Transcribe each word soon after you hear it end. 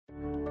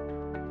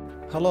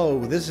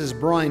Hello, this is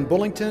Brian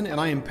Bullington, and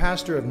I am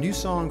pastor of New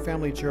Song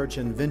Family Church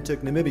in Windhoek,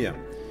 Namibia.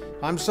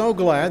 I'm so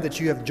glad that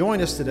you have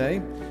joined us today,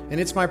 and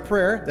it's my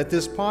prayer that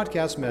this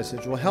podcast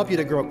message will help you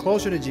to grow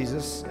closer to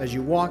Jesus as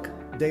you walk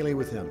daily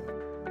with Him.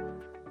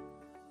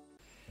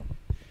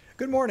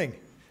 Good morning.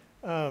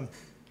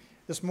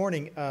 This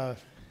morning,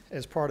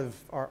 as part of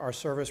our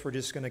service, we're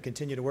just going to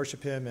continue to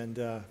worship Him, and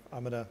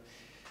I'm going to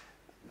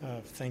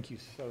thank you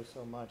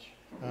so much.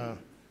 I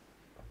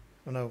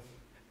don't know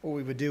what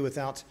we would do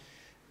without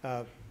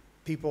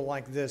people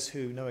like this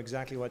who know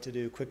exactly what to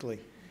do quickly.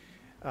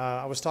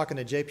 I was talking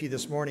to JP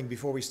this morning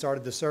before we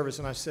started the service,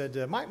 and I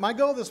said, my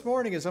goal this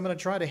morning is I'm going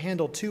to try to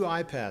handle 2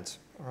 iPads,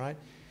 all right?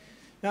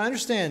 Now, I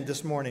understand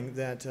this morning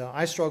that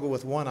I struggle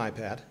with 1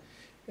 iPad,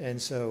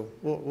 and so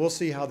we'll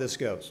see how this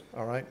goes,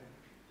 all right?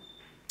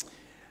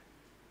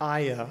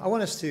 I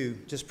want us to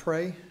just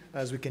pray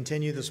as we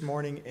continue this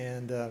morning,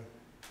 and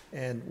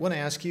want to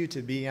ask you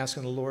to be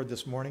asking the Lord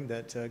this morning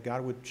that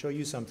God would show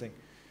you something.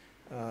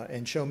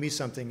 And show me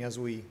something as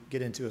we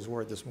get into His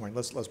Word this morning.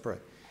 Let's pray.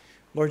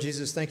 Lord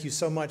Jesus, thank you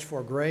so much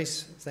for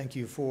grace. Thank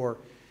you for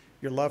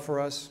your love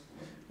for us.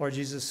 Lord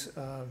Jesus,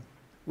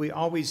 we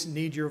always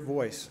need your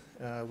voice.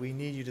 We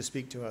need you to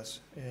speak to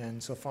us.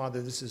 And so,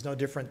 Father, this is no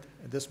different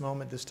at this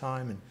moment, this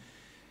time.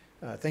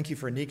 And thank you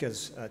for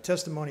Nika's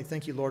testimony.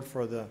 Thank you, Lord,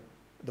 for the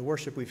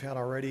worship we've had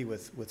already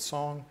with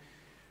song.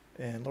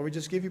 And, Lord, we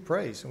just give you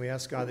praise. And we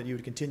ask, God, that you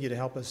would continue to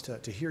help us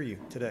to hear you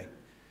today.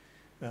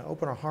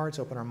 Open our hearts,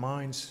 open our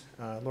minds.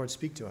 Lord,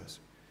 speak to us.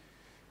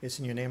 It's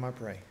in your name I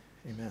pray.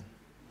 Amen.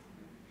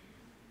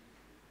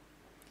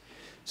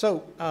 So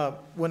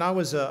when I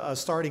was a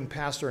starting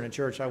pastor in a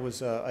church, I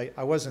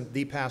wasn't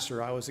the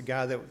pastor. I was a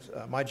guy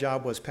that my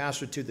job was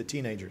pastor to the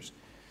teenagers.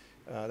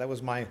 That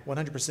was my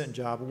 100%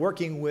 job,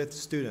 working with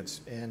students.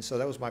 And so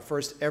that was my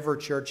first ever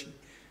church,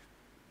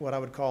 what I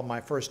would call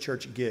my first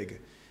church gig.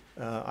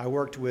 I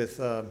worked with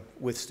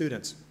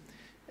students.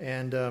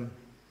 And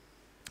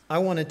I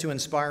wanted to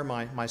inspire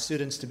my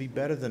students to be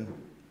better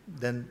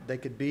than they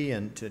could be,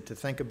 and to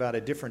think about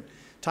a different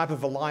type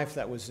of a life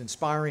that was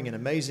inspiring and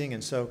amazing.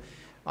 And so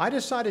I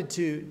decided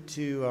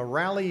to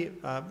rally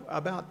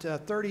about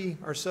 30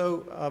 or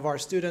so of our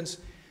students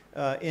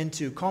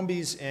into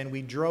combis, and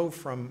we drove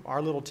from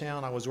our little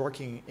town. I was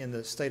working in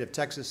the state of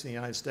Texas in the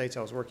United States.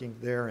 I was working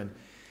there,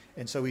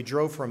 and so we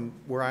drove from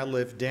where I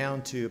lived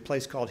down to a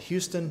place called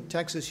Houston,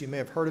 Texas. You may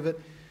have heard of it.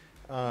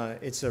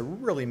 It's a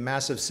really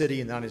massive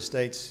city in the United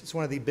States. It's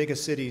one of the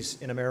biggest cities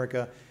in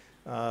America,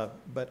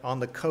 but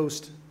on the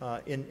coast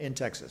in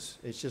Texas.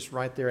 It's just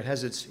right there. It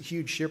has its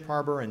huge ship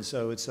harbor, and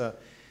so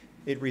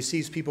it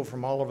receives people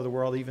from all over the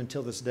world, even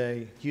till this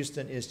day.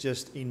 Houston is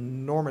just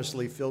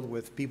enormously filled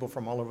with people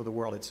from all over the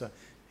world.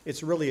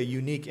 It's really a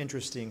unique,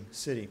 interesting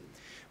city.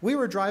 We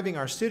were driving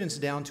our students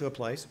down to a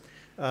place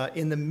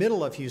in the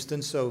middle of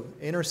Houston, so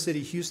inner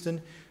city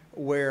Houston,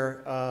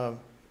 where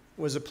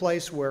was a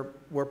place where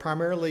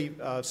primarily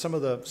some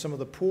of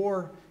the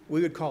poor,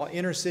 we would call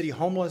inner city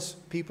homeless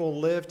people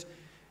lived,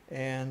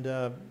 and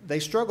they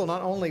struggled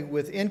not only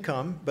with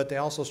income, but they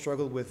also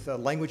struggled with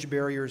language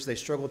barriers. They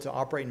struggled to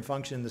operate and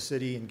function in the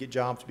city and get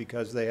jobs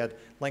because they had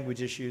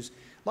language issues.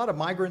 A lot of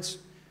migrants,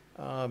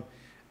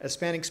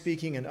 Hispanic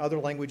speaking and other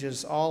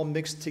languages, all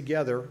mixed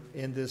together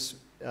in this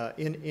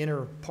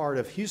inner part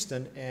of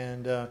Houston,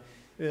 and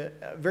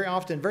very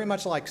often, very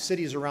much like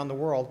cities around the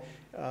world,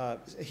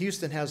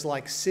 Houston has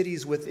like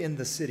cities within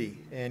the city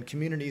and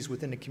communities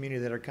within the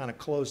community that are kind of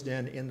closed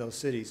in those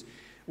cities.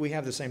 We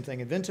have the same thing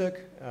in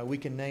Windhoek. We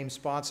can name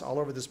spots all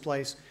over this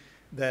place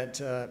that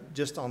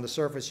just on the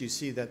surface you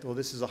see that, well,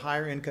 this is a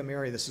higher income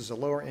area, this is a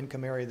lower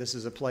income area, this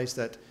is a place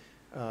that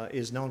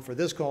is known for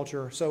this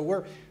culture.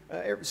 So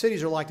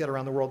cities are like that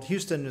around the world.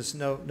 Houston is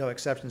no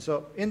exception.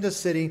 So in this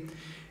city,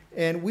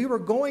 and we were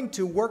going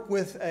to work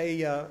with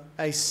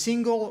a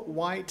single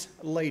white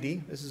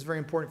lady. This is very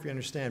important for you to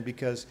understand,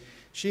 because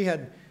she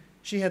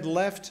had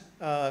left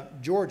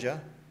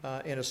Georgia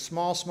in a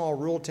small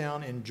rural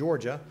town in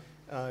Georgia,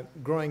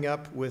 growing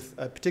up with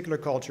a particular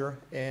culture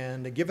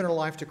and given her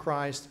life to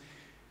Christ.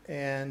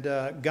 And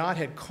God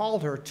had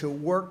called her to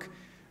work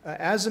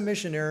as a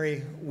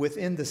missionary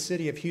within the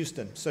city of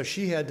Houston. So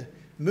she had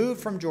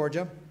moved from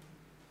Georgia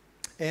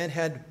and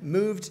had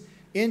moved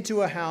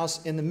into a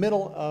house in the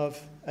middle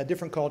of a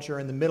different culture,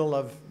 in the middle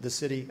of the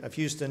city of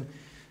Houston,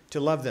 to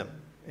love them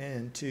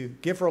and to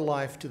give her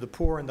life to the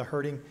poor and the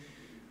hurting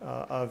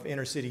of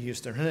inner city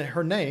Houston.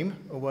 Her name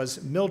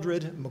was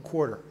Mildred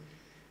McWhorter,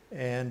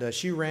 and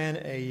she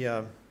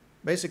ran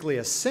basically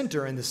a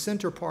center in the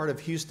center part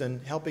of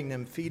Houston, helping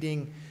them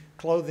feeding,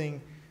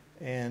 clothing,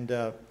 and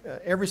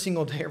every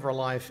single day of her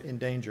life in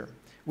danger.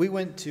 We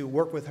went to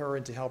work with her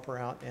and to help her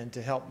out and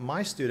to help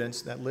my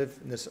students that live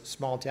in this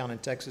small town in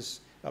Texas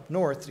up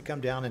north to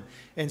come down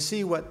and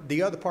see what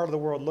the other part of the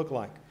world looked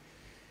like.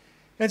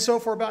 And so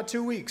for about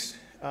 2 weeks,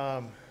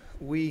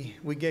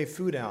 we gave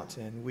food out,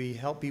 and we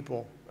helped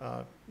people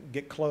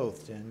get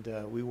clothed,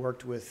 and we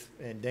worked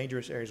in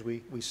dangerous areas.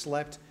 We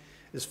slept.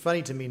 It's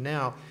funny to me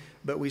now,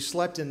 but we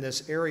slept in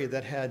this area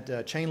that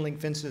had chain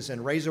link fences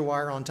and razor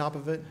wire on top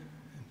of it.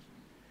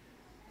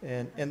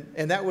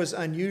 And that was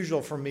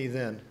unusual for me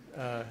then.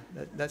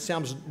 That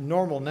sounds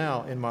normal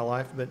now in my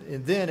life, but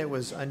then it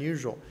was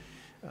unusual.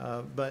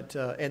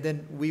 And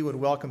then we would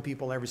welcome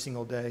people every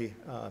single day,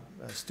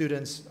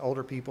 students,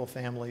 older people,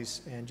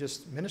 families, and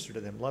just minister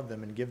to them, love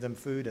them, and give them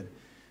food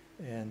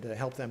and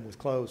help them with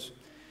clothes.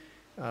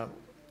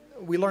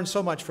 We learned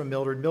so much from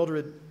Mildred.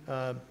 Mildred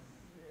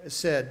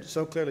said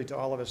so clearly to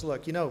all of us,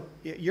 look,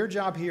 your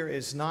job here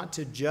is not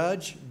to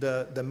judge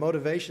the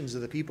motivations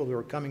of the people who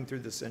are coming through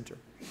the center.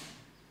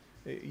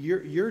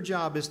 Your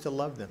job is to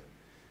love them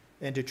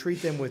and to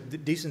treat them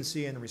with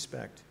decency and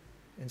respect.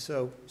 And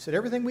so said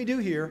everything we do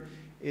here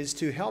is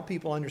to help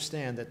people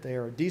understand that they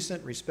are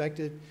decent,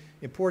 respected,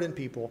 important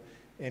people,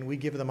 and we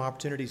give them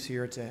opportunities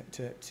here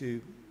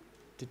to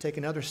take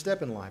another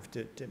step in life,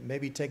 to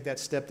maybe take that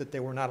step that they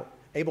were not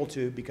able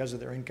to because of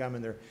their income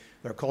and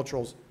their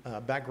cultural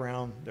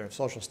background, their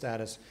social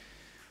status.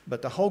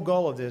 But the whole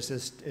goal of this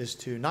is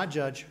to not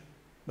judge,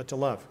 but to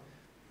love.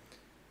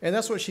 And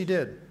that's what she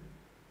did.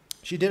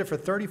 She did it for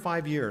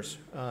 35 years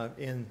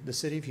in the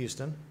city of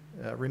Houston,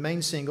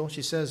 remained single.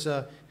 She says,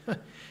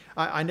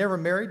 I never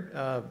married.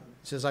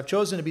 She says, I've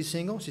chosen to be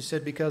single. She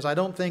said, because I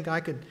don't think I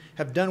could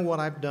have done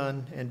what I've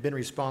done and been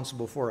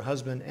responsible for a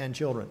husband and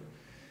children.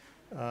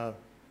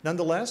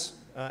 Nonetheless,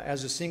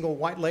 as a single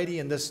white lady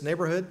in this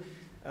neighborhood,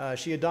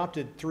 she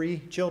adopted 3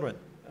 children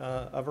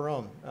of her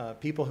own,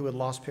 people who had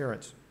lost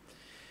parents.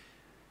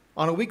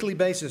 On a weekly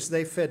basis,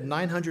 they fed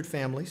 900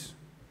 families.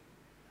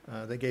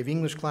 They gave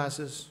English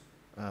classes.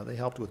 They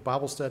helped with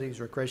Bible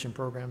studies, recreation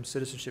programs,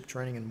 citizenship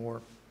training, and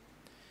more.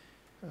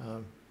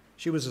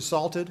 She was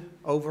assaulted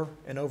over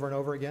and over and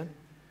over again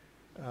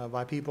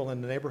by people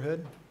in the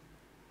neighborhood.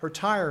 Her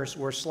tires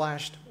were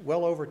slashed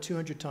well over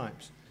 200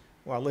 times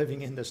while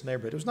living in this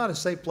neighborhood. It was not a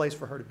safe place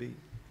for her to be.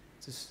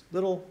 It's this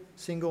little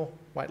single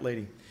white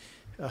lady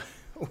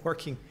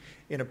working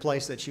in a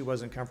place that she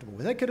wasn't comfortable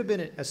with. That could have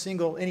been a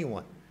single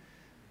anyone.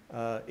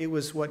 It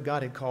was what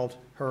God had called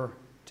her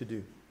to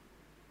do.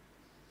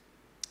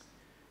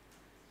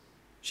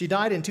 She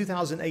died in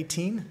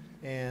 2018,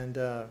 and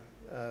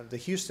the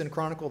Houston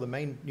Chronicle, the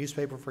main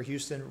newspaper for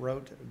Houston,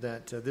 wrote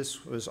that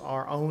this was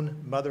our own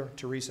Mother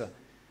Teresa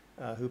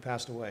who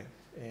passed away.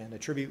 And a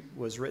tribute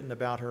was written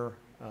about her.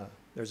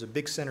 There's a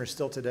big center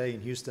still today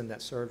in Houston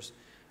that serves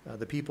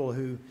the people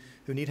who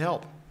need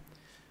help.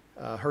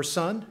 Her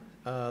son,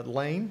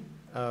 Lane,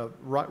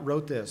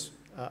 wrote this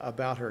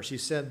about her. She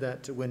said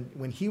that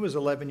when he was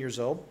 11 years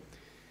old,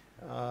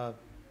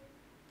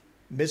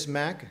 Miss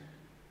Mack,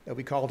 that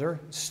we called her,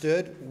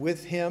 stood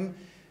with him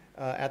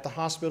at the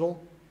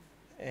hospital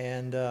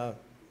and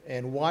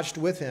watched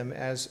with him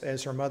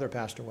as her mother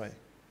passed away.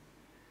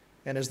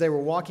 And as they were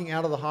walking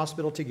out of the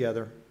hospital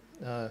together,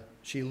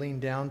 she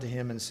leaned down to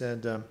him and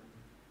said,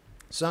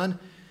 son,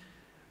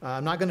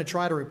 I'm not going to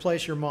try to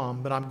replace your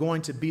mom, but I'm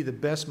going to be the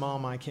best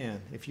mom I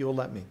can. If you'll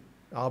let me,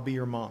 I'll be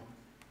your mom.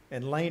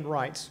 And Lane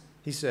writes,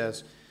 he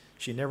says,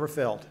 she never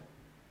failed.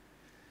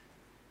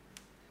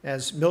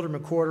 As Mildred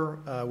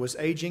McWhorter was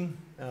aging,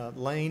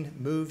 Lane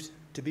moved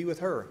to be with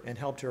her and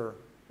helped her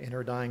in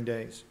her dying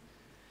days.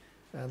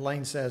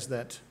 Lane says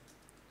that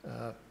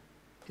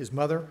his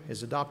mother,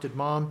 his adopted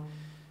mom,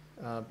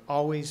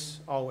 always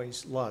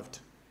loved.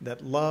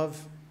 That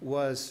love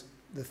was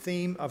the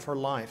theme of her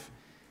life.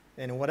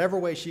 And in whatever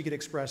way she could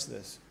express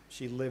this,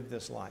 she lived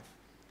this life.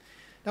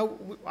 Now,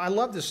 I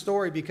love this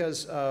story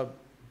because,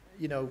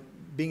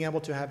 being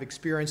able to have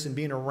experience and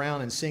being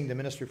around and seeing the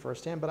ministry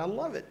firsthand, but I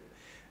love it.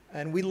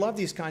 And we love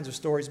these kinds of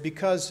stories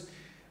because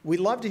we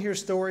love to hear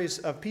stories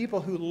of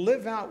people who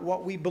live out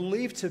what we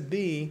believe to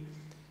be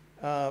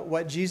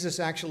what Jesus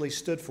actually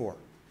stood for.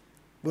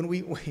 When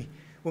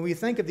we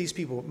think of these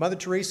people, Mother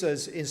Teresa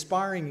is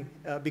inspiring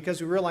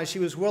because we realize she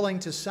was willing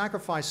to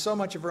sacrifice so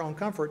much of her own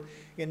comfort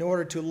in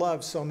order to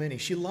love so many.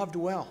 She loved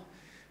well.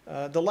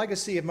 The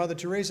legacy of Mother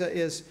Teresa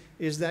is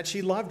that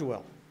she loved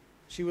well.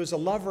 She was a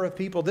lover of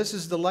people. This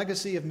is the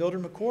legacy of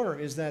Mildred McWhorter,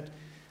 is that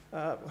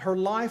her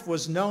life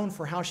was known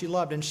for how she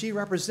loved, and she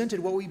represented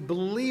what we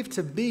believe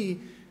to be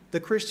the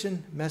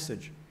Christian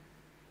message,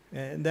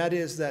 and that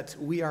is that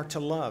we are to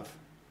love,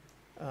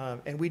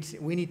 and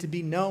we need to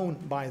be known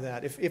by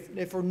that.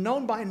 If we're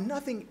known by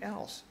nothing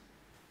else,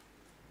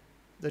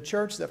 the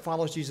church that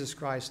follows Jesus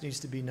Christ needs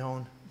to be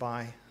known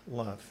by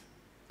love.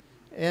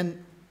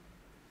 And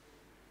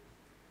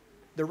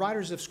the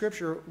writers of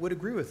Scripture would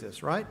agree with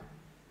this, right?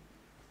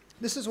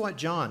 This is what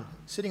John,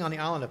 sitting on the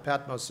island of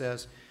Patmos,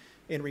 says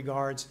in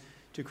regards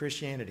to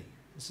Christianity.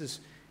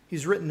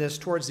 He's written this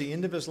towards the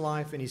end of his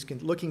life, and he's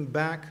looking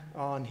back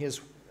on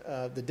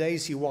the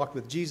days he walked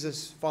with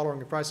Jesus,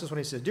 following Christ. This is when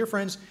he says, dear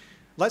friends,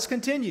 let's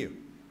continue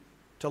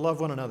to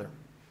love one another.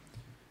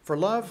 For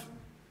love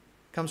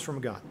comes from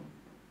God.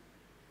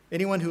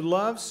 Anyone who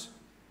loves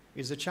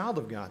is a child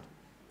of God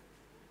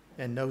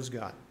and knows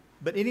God.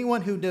 But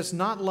anyone who does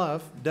not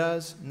love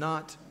does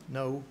not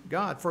know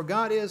God. For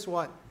God is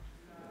what?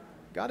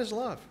 God is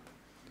love.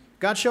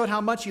 God showed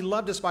how much He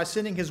loved us by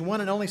sending His one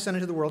and only Son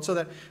into the world so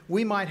that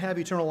we might have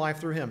eternal life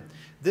through Him.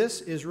 This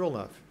is real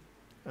love.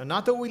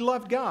 Not that we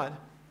loved God,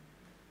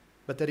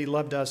 but that he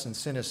loved us and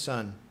sent his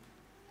Son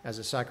as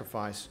a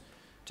sacrifice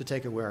to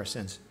take away our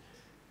sins.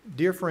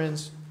 Dear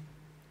friends,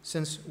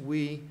 since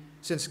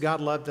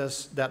God loved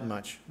us that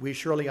much, we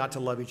surely ought to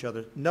love each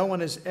other. No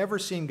one has ever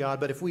seen God,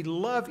 but if we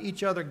love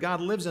each other,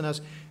 God lives in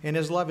us, and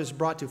his love is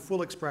brought to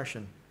full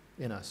expression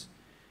in us.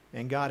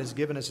 And God has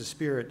given us a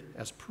Spirit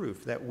as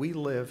proof that we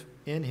live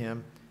in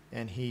him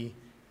and he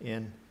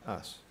in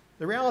us.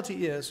 The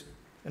reality is,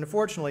 and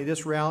unfortunately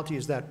this reality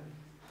is that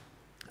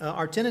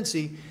our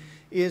tendency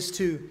is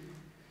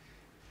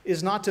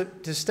not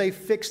to stay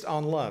fixed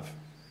on love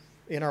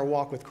in our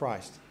walk with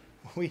Christ.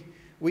 We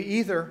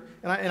either,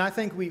 and I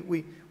think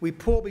we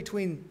pull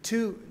between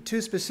two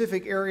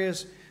specific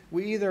areas.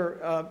 We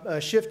either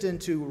shift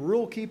into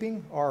rule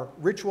keeping or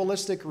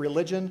ritualistic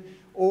religion,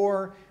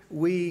 or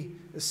we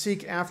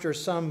seek after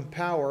some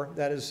power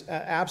that is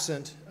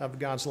absent of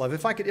God's love.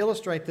 If I could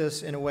illustrate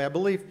this in a way, I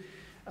believe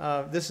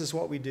this is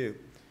what we do.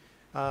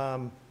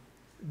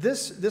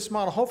 This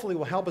model hopefully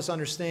will help us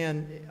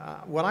understand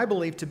what I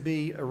believe to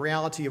be a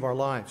reality of our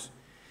lives.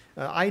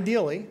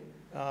 Ideally,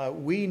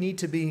 we need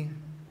to be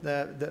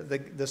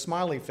the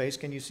smiley face.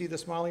 Can you see the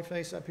smiley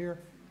face up here?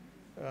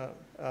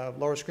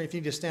 Lower screen. If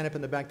you need to stand up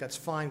in the back, that's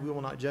fine. We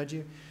will not judge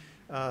you.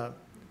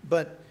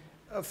 But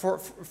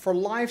for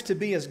life to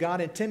be as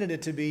God intended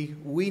it to be,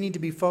 we need to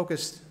be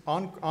focused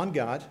on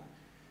God.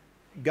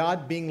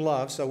 God being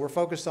love. So we're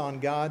focused on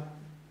God.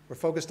 We're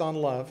focused on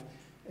love.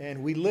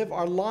 And we live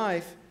our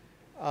life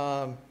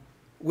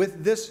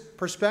with this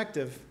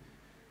perspective.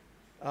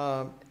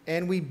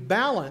 And we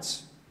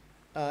balance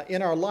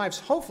in our lives,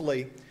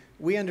 hopefully,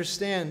 we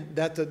understand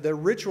that the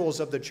rituals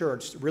of the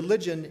church,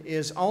 religion,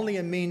 is only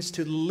a means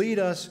to lead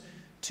us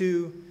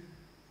to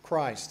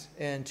Christ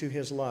and to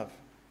his love.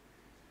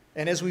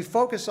 And as we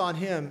focus on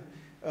him,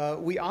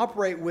 we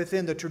operate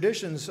within the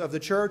traditions of the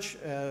church,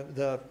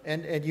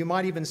 and you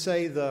might even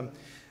say the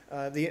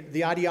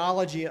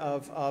ideology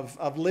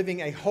of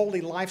living a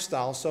holy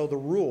lifestyle. So the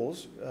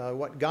rules,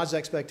 what God's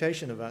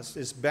expectation of us,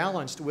 is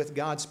balanced with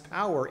God's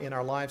power in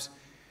our lives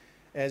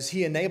as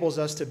he enables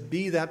us to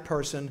be that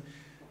person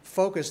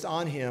focused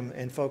on him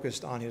and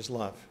focused on his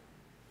love.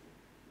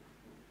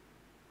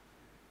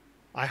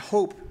 I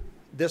hope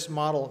this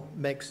model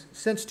makes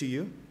sense to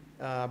you.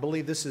 I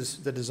believe this is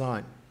the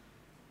design.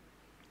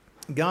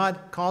 God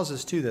calls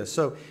us to this.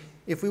 So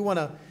if we want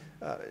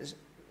to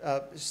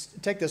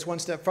take this one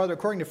step further,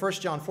 according to 1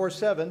 John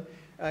 4:7,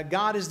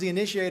 God is the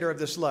initiator of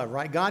this love,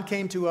 right? God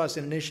came to us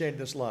and initiated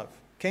this love.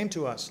 Came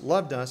to us,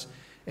 loved us,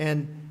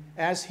 and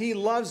as he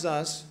loves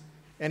us,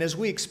 and as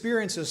we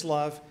experience this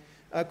love,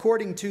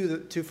 according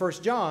to 1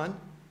 John,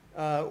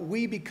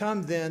 we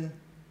become then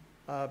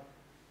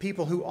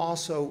people who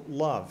also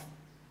love.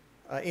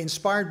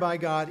 Inspired by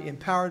God,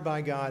 empowered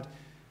by God,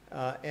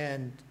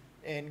 and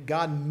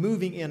God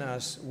moving in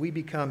us, we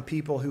become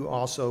people who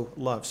also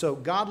love. So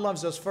God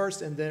loves us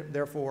first, and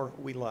therefore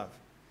we love.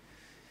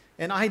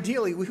 And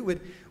ideally,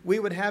 we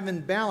would have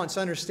in balance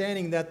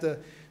understanding that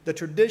the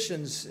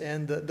traditions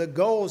and the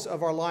goals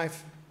of our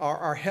life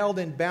are held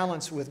in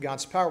balance with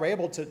God's power. We're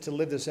able to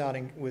live this out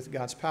with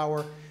God's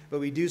power, but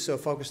we do so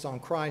focused on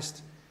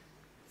Christ,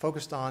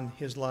 focused on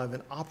his love,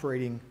 and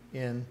operating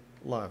in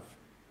love.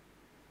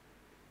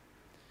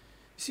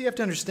 See, you have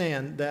to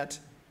understand that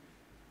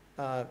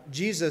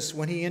Jesus,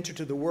 when he entered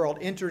into the world,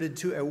 entered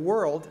into a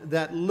world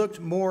that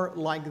looked more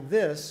like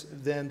this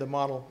than the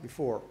model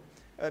before.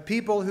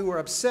 People who were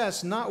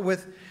obsessed not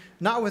with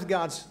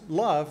God's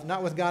love,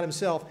 not with God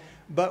himself,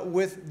 but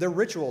with the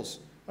rituals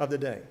of the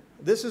day.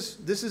 This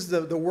is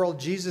the world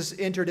Jesus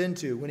entered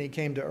into when he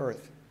came to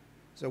earth.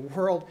 It's a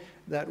world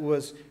that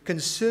was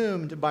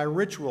consumed by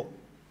ritual.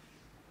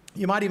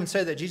 You might even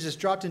say that Jesus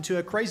dropped into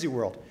a crazy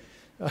world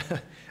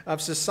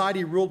of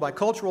society ruled by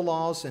cultural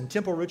laws and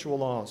temple ritual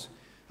laws.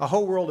 A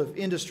whole world of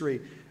industry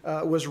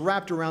was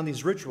wrapped around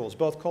these rituals,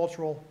 both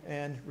cultural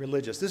and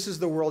religious. This is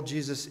the world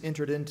Jesus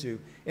entered into.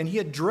 And he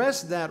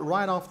addressed that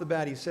right off the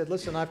bat. He said,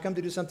 listen, I've come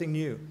to do something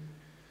new.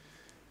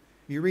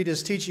 You read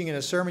his teaching in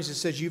his sermons, he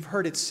says, you've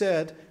heard it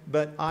said,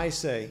 but I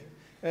say.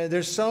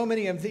 There's so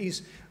many of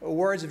these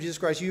words of Jesus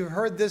Christ. You've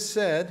heard this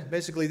said.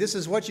 Basically, this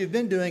is what you've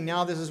been doing.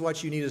 Now this is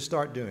what you need to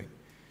start doing.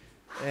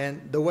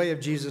 And the way of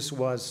Jesus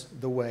was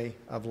the way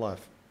of love.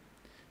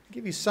 I'll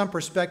give you some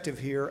perspective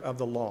here of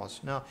the laws.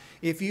 Now,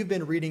 if you've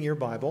been reading your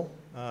Bible,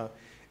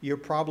 you're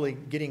probably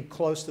getting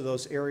close to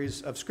those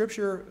areas of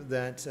Scripture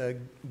that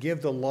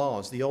give the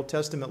laws, the Old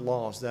Testament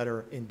laws that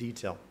are in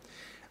detail.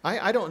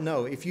 I don't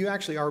know. If you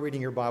actually are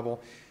reading your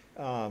Bible,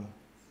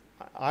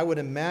 I would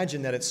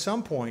imagine that at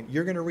some point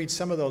you're going to read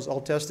some of those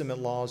Old Testament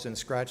laws and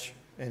scratch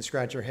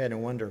your head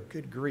and wonder,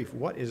 good grief,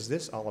 what is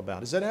this all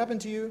about? Does that happen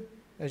to you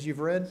as you've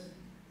read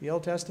the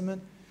Old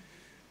Testament?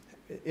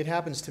 It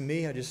happens to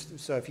me.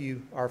 So if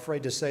you are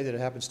afraid to say that it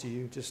happens to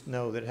you, just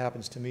know that it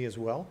happens to me as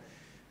well.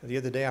 The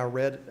other day I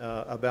read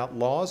about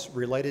laws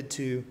related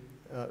to,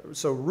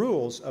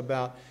 rules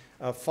about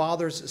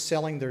fathers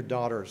selling their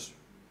daughters.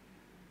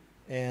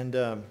 And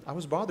I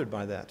was bothered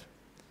by that.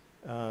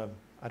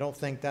 I don't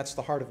think that's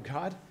the heart of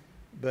God,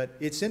 but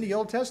it's in the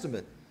Old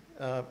Testament.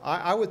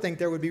 I would think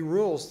there would be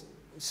rules.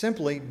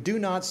 Simply, do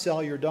not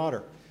sell your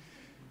daughter.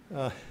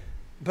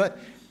 But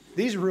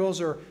these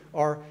rules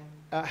are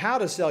how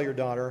to sell your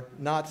daughter,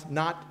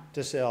 not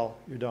to sell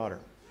your daughter.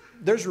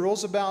 There's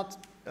rules about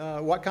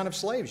what kind of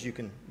slaves you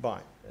can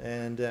buy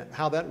and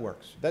how that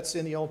works. That's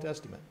in the Old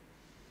Testament.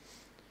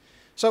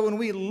 So when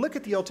we look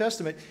at the Old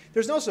Testament,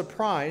 there's no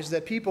surprise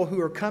that people who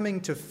are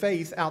coming to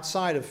faith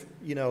outside of,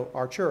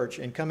 our church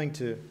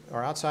and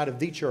or outside of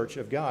the church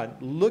of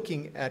God,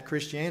 looking at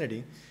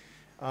Christianity,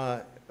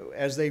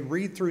 as they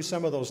read through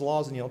some of those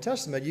laws in the Old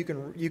Testament,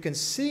 you can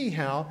see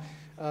how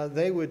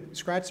they would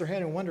scratch their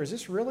head and wonder, is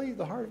this really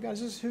the heart of God?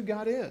 Is this who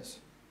God is?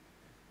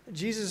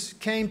 Jesus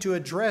came to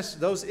address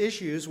those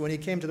issues when he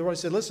came to the world.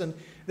 He said, listen,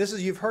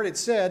 you've heard it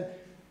said,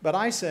 but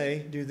I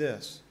say, do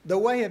this. The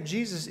way of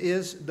Jesus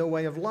is the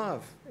way of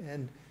love.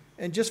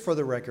 And just for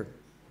the record,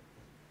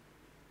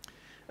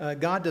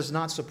 God does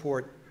not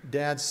support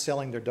dads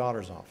selling their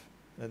daughters off.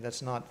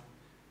 That's not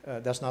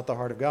the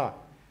heart of God.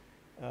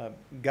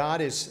 God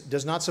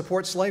does not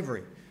support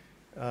slavery.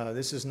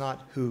 This is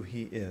not who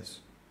he is.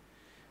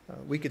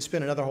 We could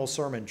spend another whole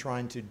sermon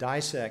trying to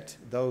dissect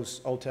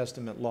those Old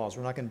Testament laws.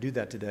 We're not going to do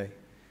that today.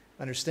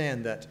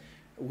 Understand that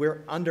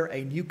we're under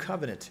a new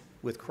covenant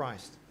with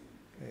Christ.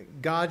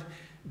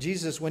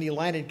 Jesus, when he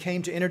landed,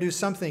 came to introduce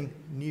something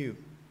new.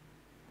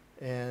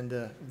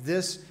 And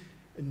this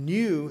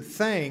new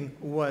thing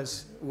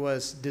was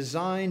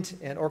designed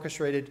and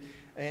orchestrated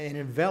and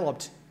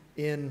enveloped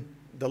in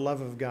the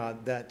love of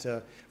God that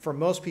for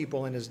most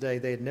people in his day,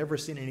 they had never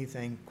seen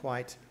anything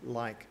quite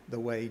like the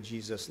way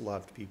Jesus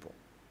loved people.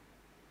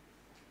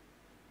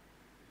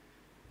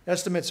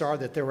 Estimates are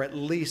that there were at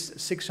least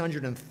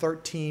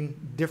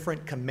 613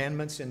 different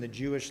commandments in the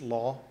Jewish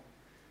law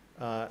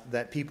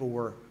that people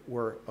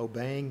were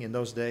obeying in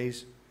those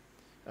days.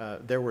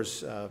 There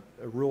was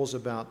rules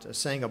about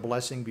saying a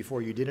blessing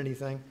before you did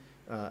anything.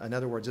 In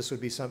other words, this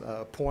would be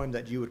a poem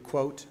that you would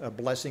quote, a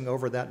blessing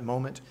over that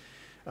moment.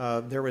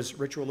 There was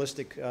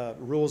ritualistic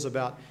rules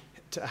about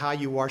how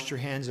you washed your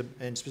hands,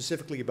 and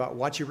specifically about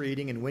what you were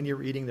eating and when you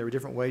were eating. There were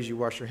different ways you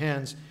wash your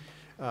hands.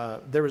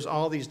 There was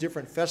all these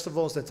different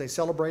festivals that they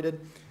celebrated,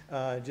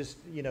 and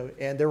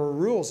there were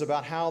rules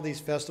about how these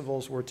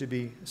festivals were to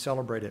be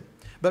celebrated.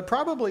 But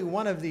probably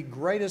one of the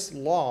greatest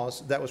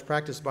laws that was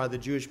practiced by the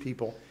Jewish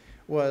people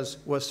was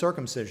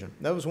circumcision.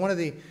 That was one of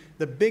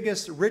the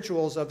biggest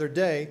rituals of their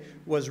day,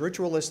 was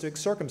ritualistic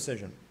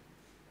circumcision.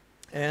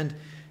 And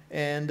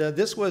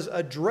this was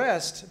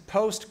addressed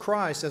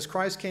post-Christ. As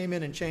Christ came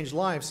in and changed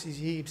lives,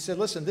 he said,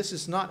 listen, this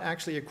is not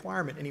actually a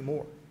requirement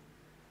anymore.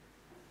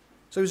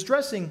 So he was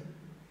addressing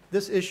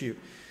this issue.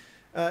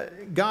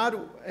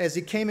 God, as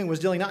he came in, was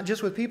dealing not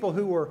just with people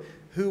who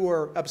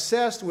were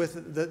obsessed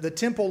with the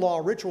temple law,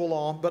 ritual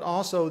law, but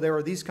also there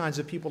were these kinds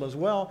of people as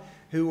well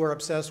who were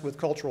obsessed with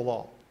cultural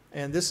law.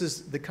 And this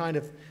is the kind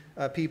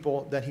of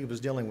people that he was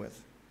dealing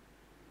with.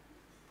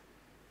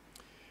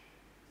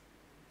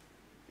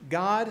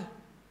 God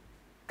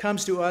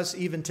comes to us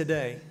even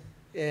today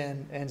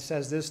and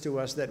says this to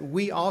us, that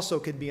we also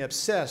could be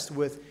obsessed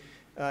with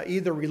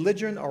either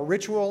religion or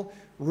ritual,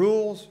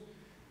 rules,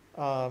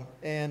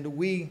 and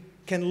we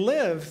can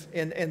live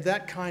in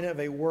that kind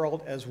of a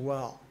world as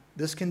well.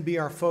 This can be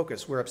our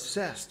focus. We're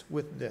obsessed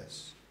with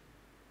this.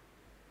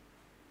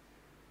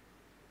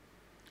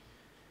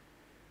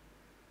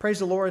 Praise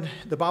the Lord.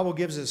 The Bible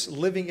gives us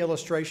living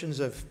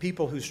illustrations of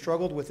people who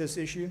struggled with this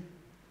issue.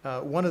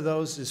 One of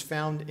those is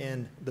found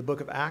in the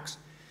book of Acts,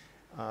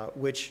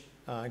 which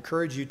I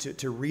encourage you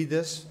to read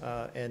this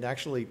and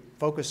actually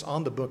focus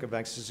on the book of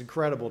Acts. It's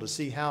incredible to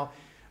see how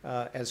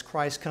as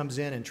Christ comes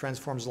in and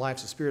transforms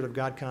lives, the Spirit of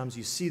God comes.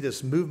 You see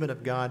this movement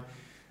of God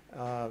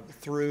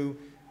through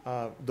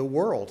the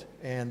world,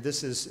 and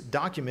this is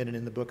documented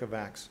in the book of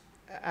Acts.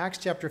 Acts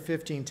chapter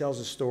 15 tells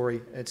a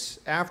story. It's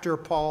after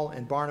Paul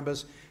and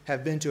Barnabas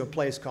have been to a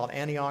place called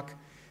Antioch.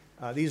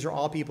 These are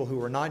all people who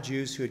were not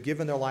Jews, who had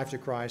given their life to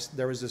Christ.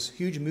 There was this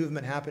huge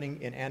movement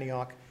happening in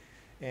Antioch,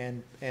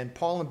 and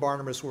Paul and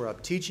Barnabas were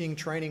up teaching,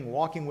 training,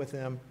 walking with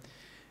them,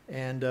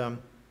 and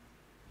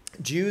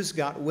Jews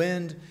got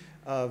wind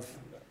of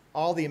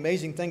all the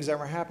amazing things that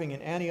were happening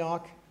in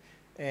Antioch,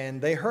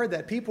 and they heard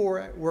that people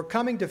were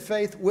coming to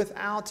faith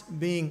without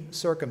being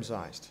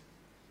circumcised.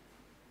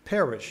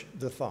 Perish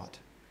the thought.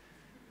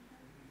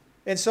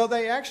 And so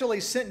they actually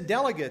sent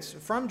delegates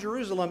from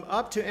Jerusalem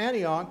up to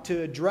Antioch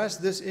to address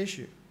this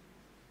issue.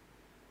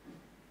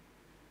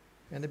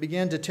 And they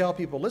began to tell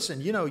people, listen,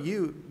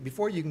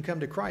 before you can come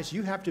to Christ,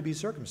 you have to be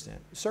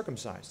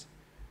circumcised.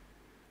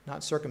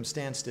 Not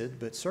circumstanced,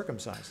 but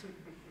circumcised.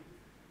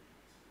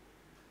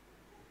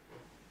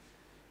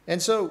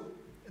 And so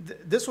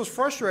this was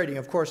frustrating,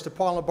 of course, to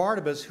Paul and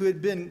Barnabas, who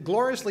had been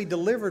gloriously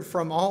delivered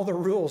from all the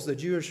rules, the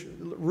Jewish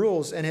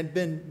rules, and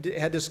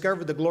had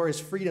discovered the glorious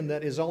freedom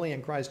that is only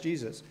in Christ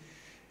Jesus.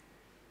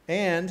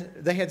 And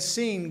they had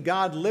seen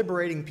God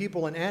liberating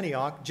people in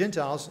Antioch,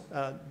 Gentiles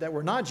that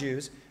were not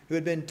Jews, who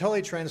had been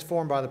totally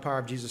transformed by the power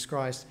of Jesus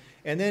Christ,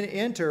 and then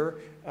enter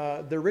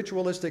the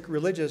ritualistic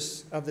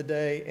religious of the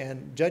day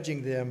and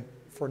judging them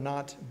for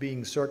not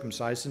being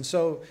circumcised. And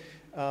so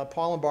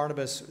Paul and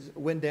Barnabas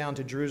went down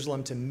to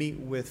Jerusalem to meet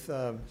with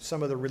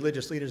some of the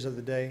religious leaders of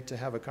the day to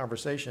have a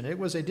conversation. It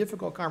was a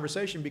difficult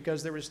conversation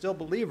because there were still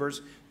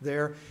believers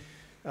there.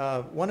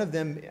 One of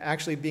them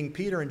actually being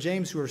Peter and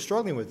James, who are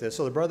struggling with this.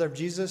 So the brother of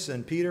Jesus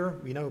and Peter,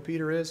 we know who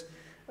Peter is,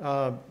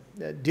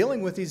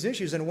 dealing with these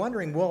issues and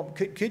wondering, well,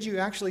 could you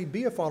actually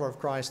be a follower of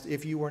Christ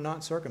if you were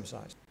not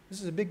circumcised?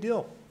 This is a big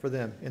deal for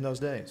them in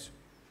those days.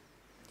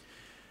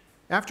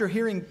 After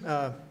hearing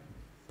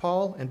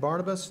Paul and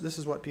Barnabas, this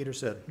is what Peter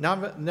said. Now,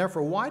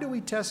 therefore, why do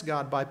we test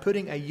God by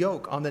putting a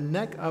yoke on the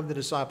neck of the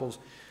disciples,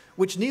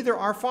 which neither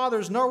our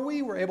fathers nor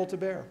we were able to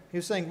bear? He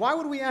was saying, why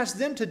would we ask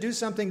them to do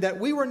something that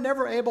we were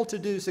never able to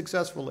do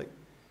successfully?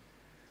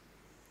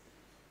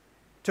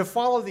 To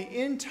follow the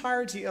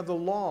entirety of the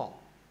law.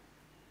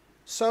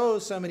 So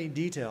many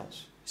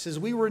details. He says,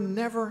 we were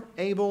never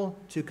able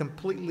to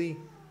completely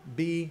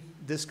be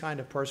this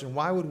kind of person.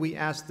 Why would we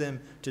ask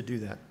them to do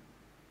that?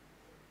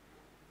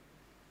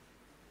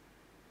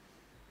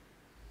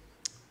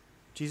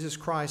 Jesus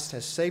Christ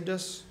has saved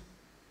us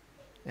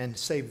and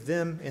saved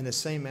them in the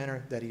same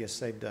manner that he has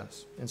saved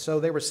us. And so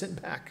they were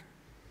sent back.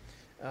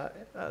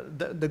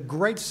 The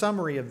great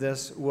summary of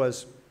this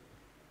was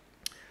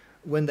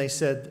when they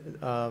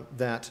said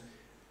that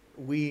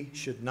we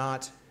should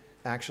not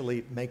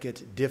actually make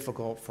it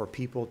difficult for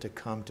people to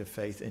come to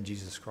faith in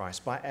Jesus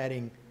Christ by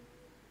adding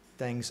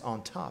things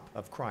on top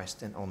of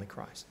Christ and only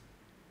Christ.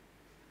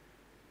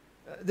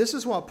 This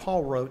is what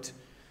Paul wrote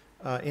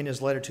in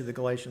his letter to the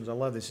Galatians. I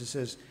love this. He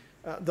says,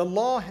 the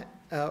law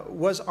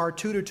was our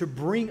tutor to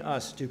bring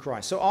us to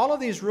Christ. So all of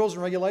these rules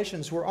and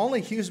regulations were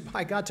only used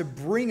by God to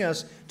bring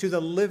us to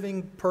the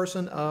living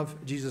person of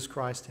Jesus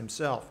Christ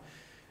himself.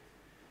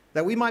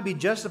 That we might be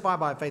justified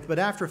by faith, but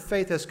after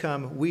faith has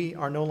come, we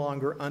are no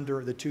longer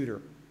under the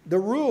tutor. The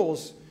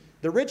rules,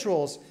 the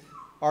rituals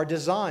are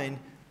designed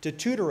to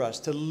tutor us,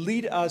 to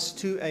lead us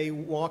to a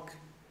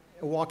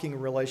walking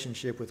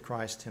relationship with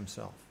Christ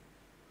himself.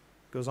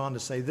 Goes on to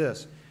say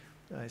this.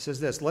 He says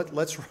this,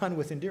 let's run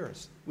with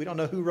endurance. We don't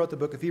know who wrote the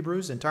book of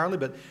Hebrews entirely,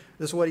 but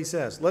this is what he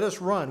says. Let us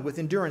run with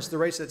endurance the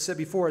race that's set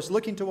before us,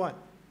 looking to what?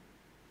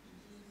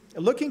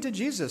 Looking to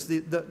Jesus,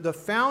 the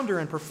founder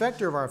and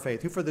perfecter of our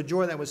faith, who for the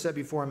joy that was set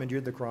before him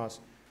endured the cross,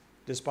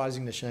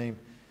 despising the shame,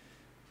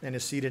 and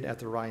is seated at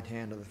the right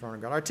hand of the throne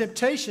of God. Our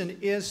temptation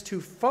is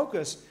to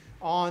focus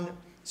on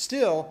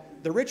still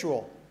the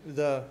ritual,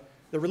 the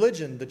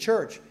religion, the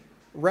church,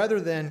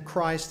 rather than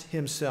Christ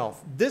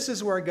himself. This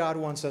is where God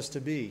wants us to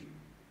be.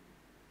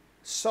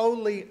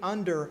 Solely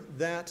under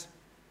that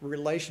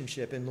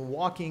relationship and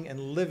walking and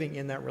living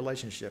in that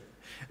relationship.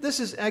 This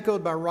is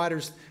echoed by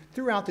writers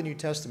throughout the New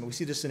Testament. We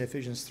see this in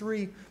Ephesians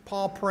 3,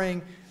 Paul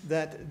praying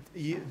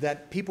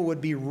that people would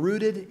be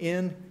rooted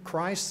in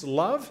Christ's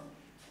love.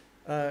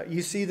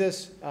 You see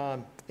this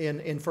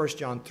in 1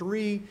 John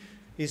 3.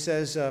 He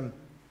says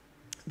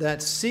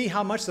that see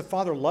how much the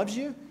Father loves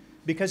you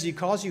because he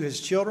calls you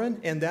his children,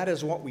 and that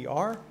is what we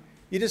are.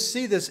 You just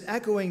see this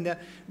echoing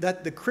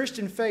that the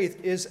Christian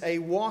faith is a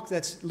walk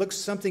that looks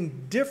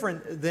something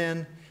different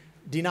than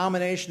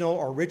denominational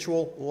or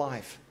ritual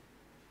life.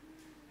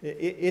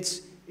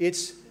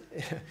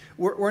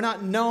 We're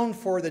not known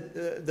for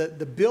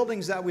the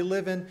buildings that we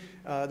live in,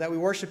 that we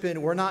worship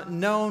in. We're not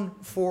known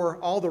for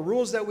all the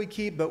rules that we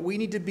keep, but we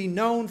need to be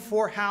known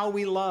for how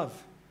we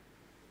love.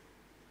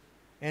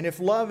 And if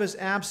love is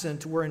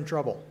absent, we're in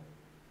trouble.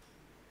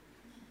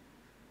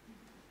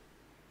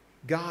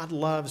 God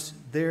loves,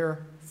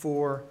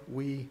 therefore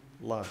we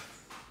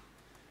love.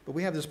 But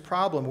we have this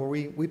problem where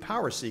we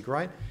power seek,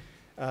 right?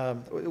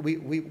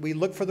 We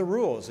look for the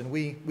rules, and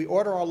we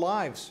order our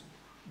lives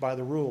by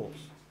the rules.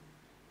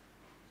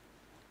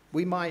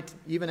 We might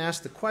even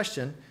ask the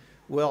question,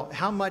 well,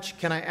 how much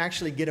can I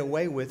actually get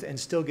away with and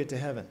still get to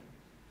heaven?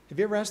 Have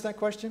you ever asked that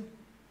question? Do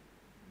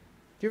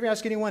you ever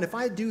ask anyone, if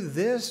I do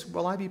this,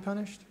 will I be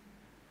punished?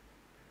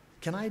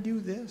 Can I do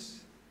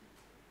this?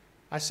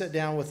 I sat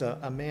down with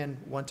a man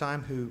one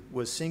time who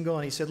was single,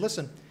 and he said,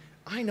 listen,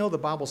 I know the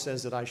Bible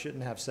says that I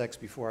shouldn't have sex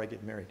before I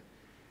get married.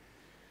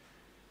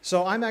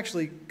 So I'm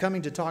actually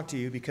coming to talk to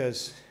you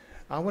because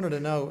I wanted to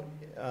know,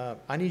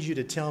 I need you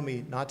to tell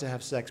me not to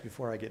have sex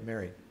before I get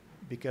married,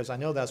 because I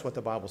know that's what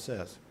the Bible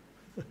says.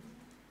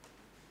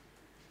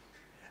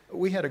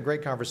 We had a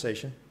great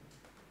conversation.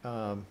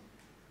 I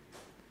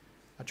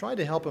tried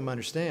to help him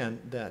understand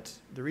that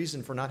the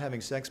reason for not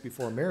having sex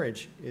before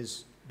marriage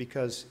is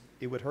because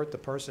it would hurt the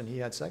person he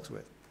had sex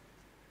with.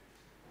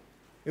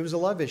 It was a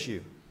love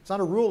issue. It's not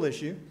a rule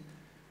issue.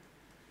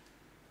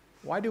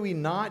 Why do we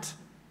not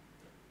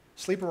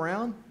sleep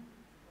around?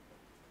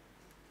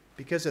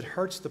 Because it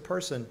hurts the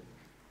person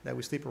that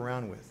we sleep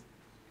around with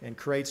and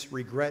creates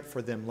regret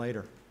for them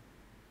later.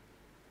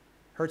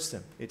 Hurts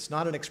them. It's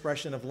not an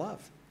expression of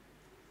love.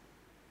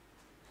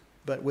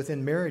 But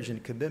within marriage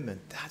and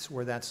commitment, that's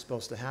where that's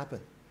supposed to happen.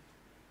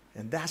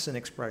 And that's an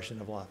expression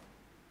of love.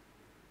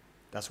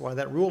 That's why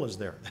that rule is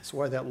there. That's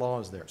why that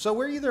law is there. So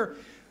we're either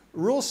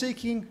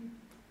rule-seeking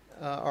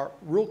or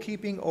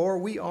rule-keeping, or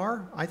we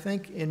are, I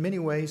think, in many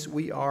ways,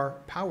 we are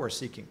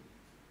power-seeking.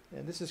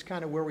 And this is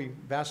kind of where we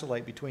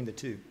vacillate between the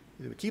two.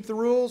 Either we keep the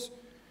rules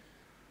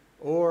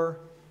or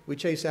we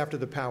chase after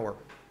the power.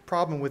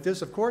 Problem with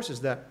this, of course,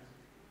 is that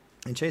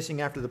in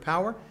chasing after the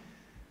power,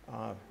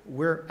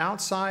 we're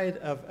outside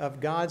of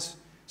God's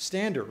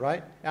standard,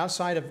 right?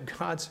 Outside of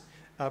God's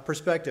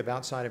perspective,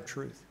 outside of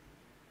truth.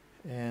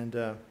 And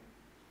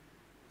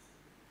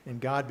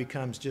God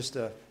becomes just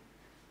a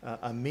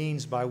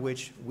means by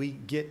which we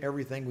get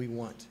everything we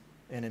want,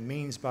 and a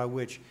means by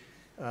which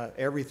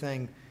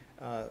everything,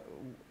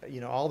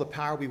 all the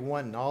power we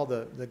want and all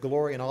the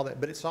glory and all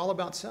that, but it's all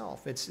about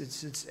self.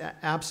 It's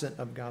absent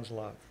of God's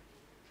love.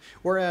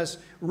 Whereas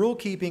rule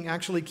keeping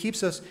actually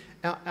keeps us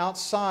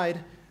outside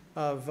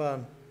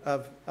of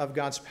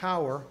God's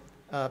power.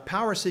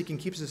 Power seeking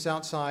keeps us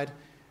outside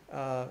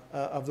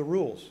of the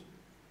rules.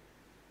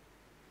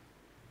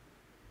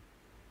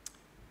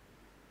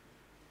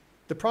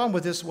 The problem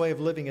with this way of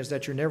living is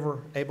that you're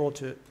never able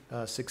to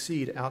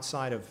succeed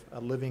outside of a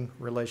living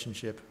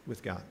relationship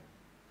with God.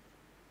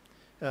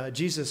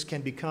 Jesus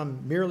can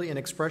become merely an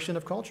expression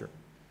of culture,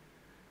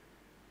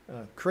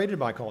 created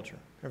by culture.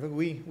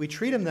 We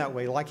treat him that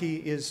way, like he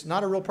is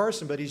not a real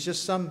person, but he's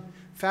just some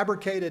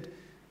fabricated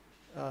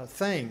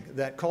thing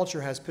that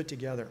culture has put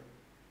together.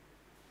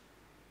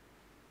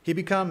 He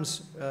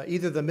becomes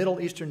either the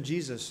Middle Eastern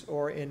Jesus,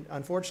 or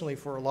unfortunately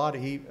for a lot,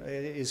 he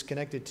is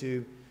connected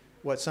to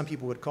what some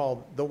people would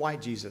call the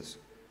white Jesus.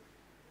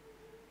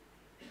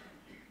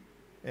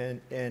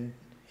 And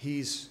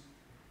he's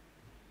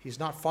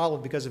not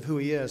followed because of who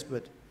he is,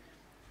 but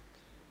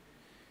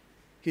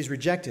he's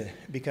rejected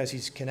because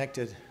he's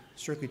connected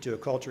strictly to a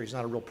culture. He's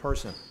not a real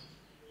person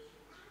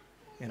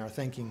in our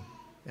thinking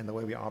and the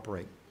way we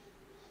operate.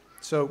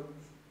 So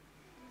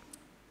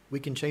we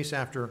can chase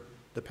after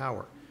the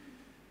power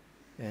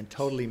and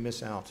totally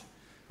miss out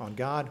on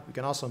God. We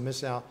can also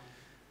miss out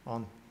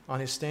on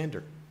his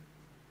standard.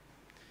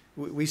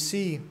 We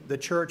see the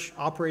church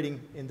operating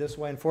in this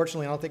way.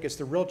 Unfortunately, I don't think it's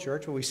the real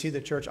church, but we see the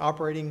church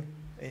operating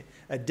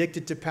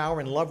addicted to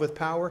power, in love with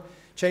power,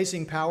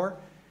 chasing power,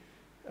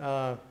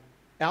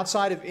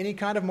 outside of any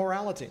kind of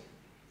morality.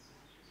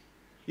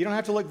 You don't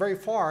have to look very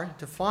far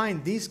to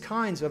find these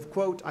kinds of,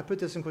 quote, I put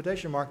this in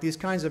quotation mark, these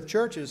kinds of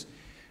churches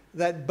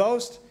that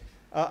boast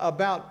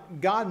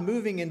about God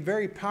moving in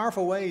very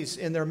powerful ways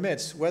in their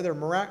midst, whether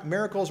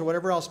miracles or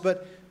whatever else,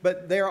 but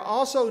they are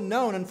also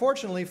known,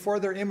 unfortunately, for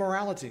their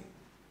immorality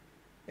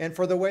and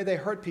for the way they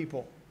hurt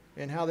people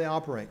and how they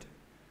operate.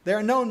 They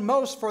are known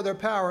most for their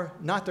power,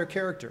 not their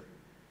character.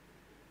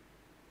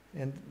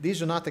 And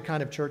these are not the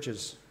kind of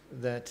churches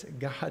that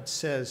God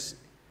says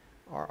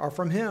are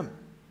from him.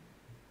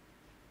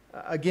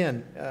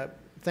 Again,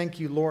 thank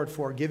you, Lord,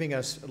 for giving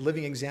us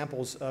living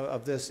examples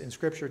of this in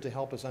Scripture to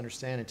help us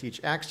understand and teach.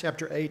 Acts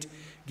chapter 8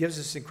 gives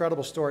us this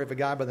incredible story of a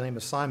guy by the name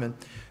of Simon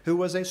who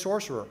was a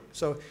sorcerer.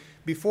 So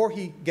before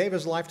he gave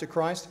his life to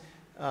Christ,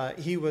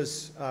 he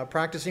was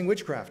practicing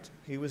witchcraft.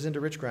 He was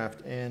into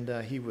witchcraft, and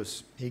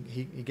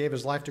he gave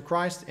his life to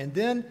Christ. And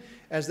then,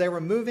 as they were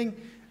moving,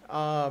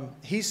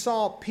 he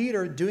saw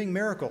Peter doing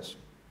miracles.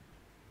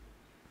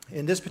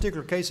 In this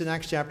particular case, in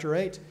Acts chapter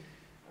 8,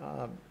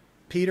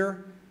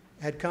 Peter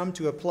had come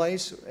to a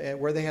place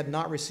where they had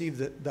not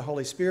received the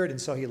Holy Spirit, and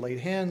so he laid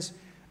hands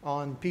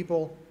on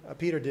people,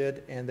 Peter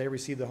did, and they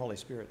received the Holy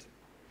Spirit.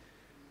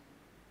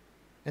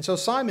 And so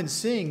Simon,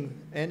 seeing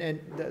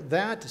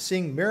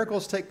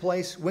miracles take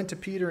place, went to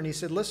Peter and he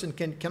said, listen,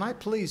 can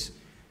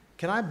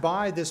I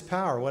buy this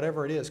power,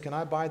 whatever it is, can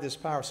I buy this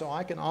power so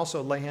I can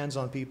also lay hands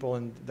on people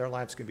and their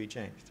lives can be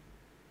changed?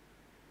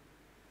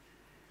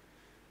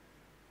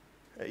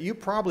 You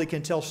probably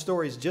can tell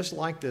stories just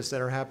like this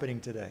that are happening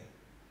today.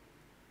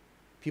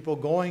 People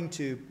going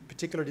to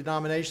particular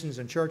denominations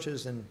and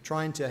churches and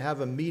trying to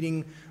have a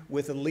meeting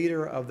with a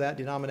leader of that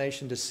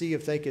denomination to see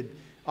if they could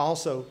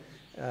also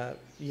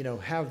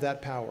have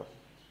that power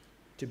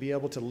to be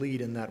able to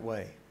lead in that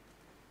way.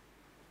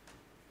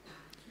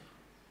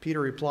 Peter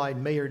replied,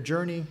 may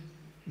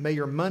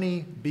your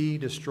money be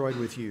destroyed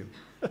with you.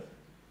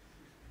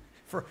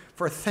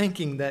 for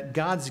thinking that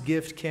God's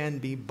gift can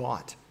be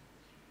bought.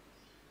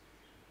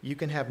 You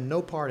can have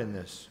no part in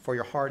this, for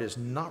your heart is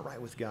not right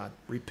with God.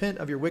 Repent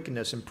of your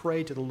wickedness and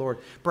pray to the Lord.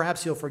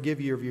 Perhaps he'll forgive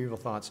you of your evil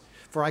thoughts.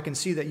 For I can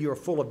see that you are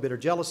full of bitter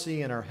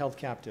jealousy and are held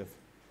captive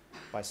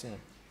by sin.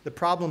 The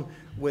problem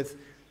with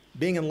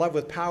being in love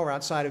with power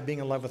outside of being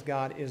in love with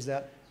God is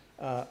that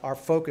our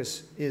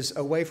focus is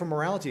away from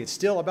morality. It's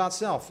still about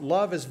self.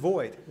 Love is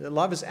void.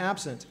 Love is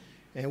absent,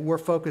 and we're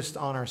focused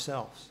on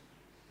ourselves.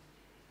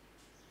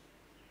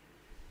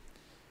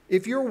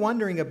 If you're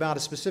wondering about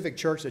a specific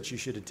church that you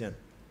should attend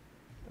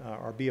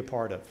or be a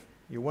part of,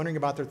 you're wondering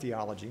about their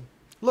theology,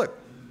 look,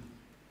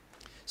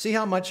 see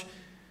how much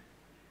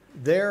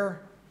their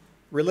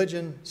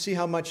religion, see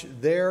how much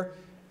their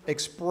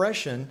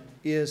expression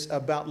is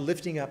about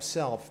lifting up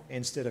self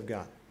instead of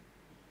God.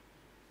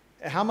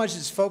 How much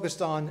is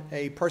focused on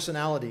a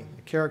personality,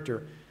 a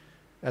character,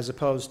 as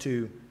opposed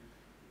to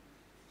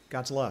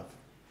God's love.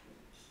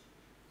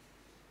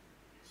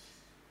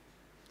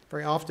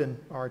 Very often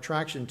our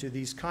attraction to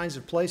these kinds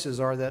of places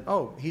are that,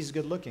 oh, he's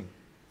good looking.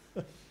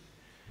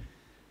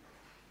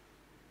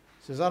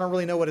 Says, I don't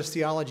really know what his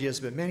theology is,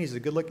 but man, he's a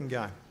good-looking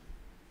guy.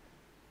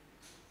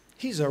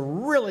 He's a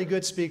really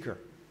good speaker.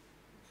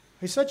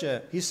 He's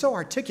so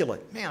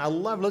articulate. Man, I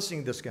love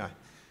listening to this guy.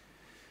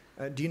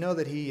 Do you know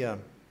that he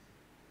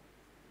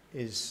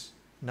is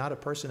not a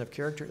person of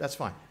character? That's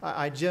fine.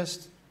 I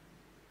just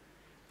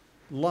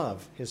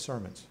love his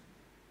sermons.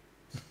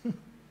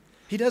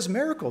 He does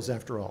miracles,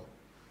 after all.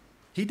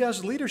 He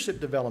does leadership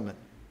development.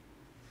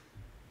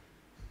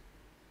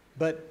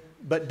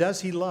 But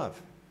does he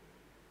love?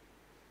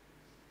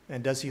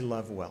 And does he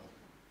love well?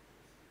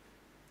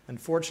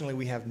 Unfortunately,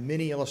 we have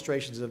many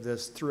illustrations of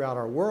this throughout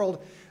our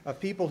world, of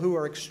people who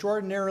are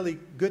extraordinarily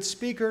good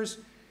speakers,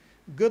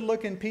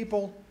 good-looking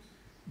people,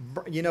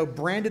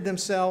 branded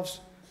themselves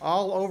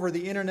all over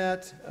the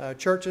internet,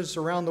 churches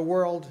around the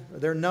world.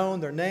 They're known,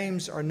 their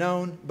names are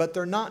known, but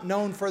they're not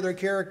known for their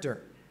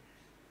character.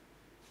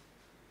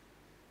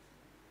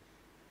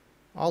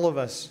 All of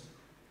us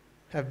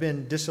have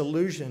been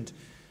disillusioned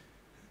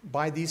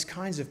by these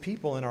kinds of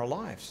people in our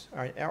lives.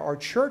 Our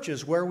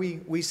churches, where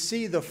we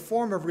see the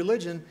form of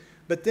religion,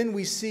 but then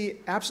we see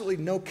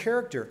absolutely no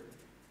character.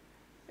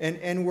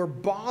 And we're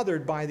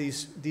bothered by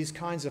these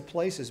kinds of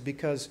places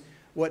because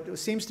what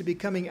seems to be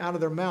coming out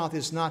of their mouth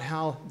is not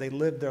how they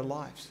live their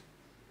lives.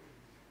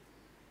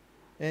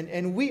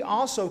 And we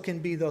also can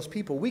be those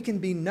people. We can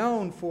be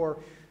known for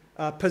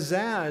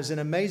pizzazz and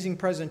amazing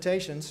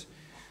presentations.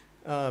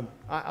 I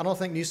don't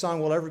think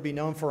Nissan will ever be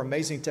known for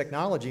amazing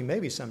technology,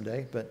 maybe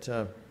someday, but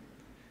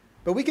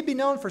we could be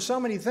known for so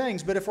many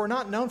things, but if we're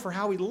not known for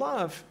how we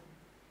love,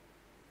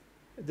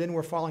 then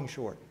we're falling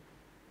short.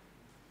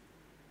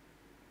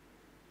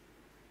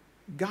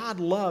 God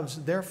loves,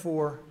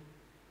 therefore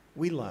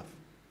we love.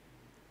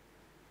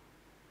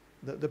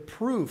 The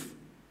proof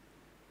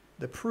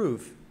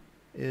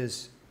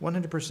is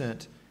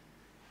 100%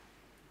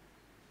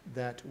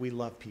 that we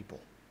love people.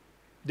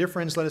 Dear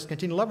friends, let us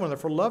continue to love one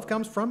another, for love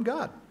comes from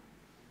God.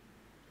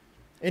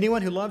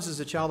 Anyone who loves is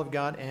a child of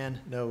God and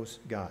knows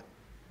God.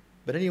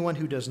 But anyone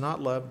who does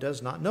not love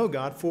does not know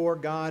God, for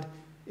God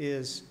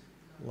is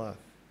love.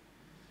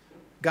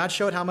 God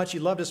showed how much he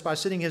loved us by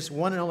sending his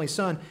one and only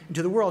Son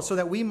into the world so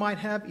that we might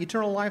have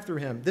eternal life through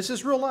him. This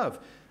is real love.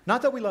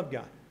 Not that we love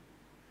God,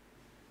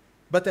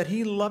 but that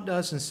he loved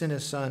us and sent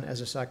his Son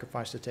as a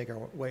sacrifice to take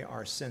away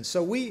our sins.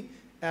 So we,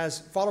 as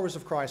followers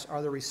of Christ,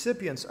 are the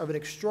recipients of an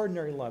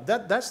extraordinary love.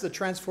 That's the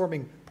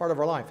transforming part of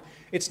our life.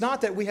 It's not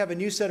that we have a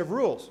new set of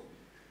rules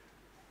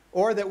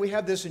or that we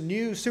have this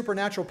new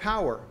supernatural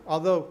power,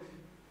 although,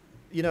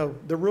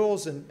 the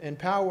rules and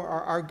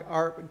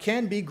power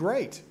can be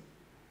great.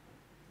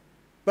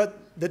 But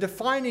the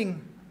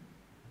defining,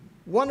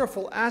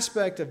 wonderful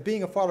aspect of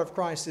being a follower of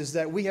Christ is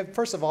that we have,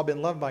 first of all,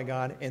 been loved by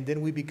God, and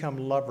then we become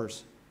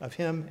lovers of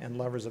him and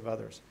lovers of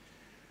others.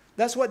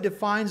 That's what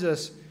defines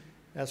us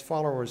as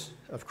followers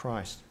of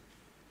Christ.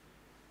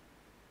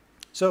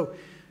 So,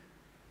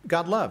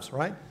 God loves,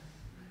 right?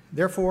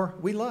 Therefore,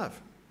 we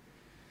love.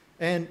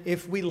 And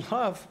if we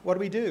love, what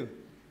do?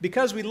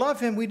 Because we love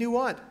him, we do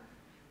what?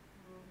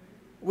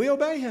 We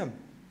obey him.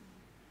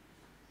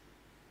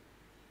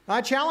 I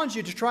challenge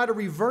you to try to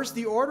reverse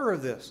the order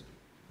of this.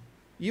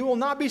 You will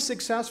not be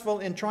successful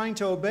in trying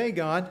to obey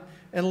God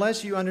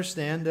unless you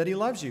understand that he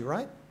loves you,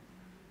 right?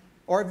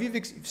 Or if you've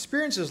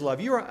experienced his love,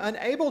 you are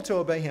unable to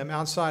obey him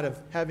outside of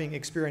having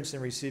experienced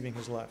and receiving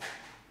his love.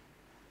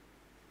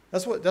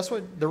 That's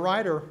what the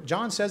writer,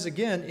 John, says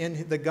again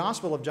in the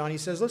Gospel of John. He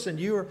says, listen,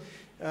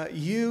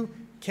 you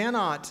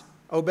cannot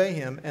obey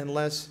him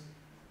unless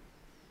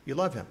you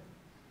love him.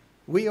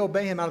 We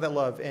obey him out of that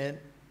love, and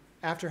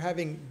after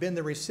having been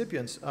the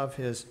recipients of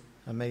his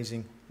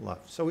amazing love.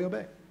 So we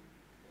obey.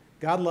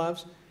 God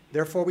loves,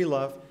 therefore we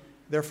love,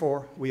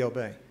 therefore we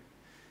obey.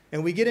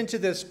 And we get into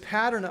this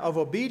pattern of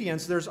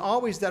obedience. There's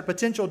always that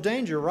potential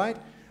danger, right,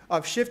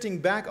 of shifting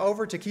back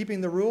over to keeping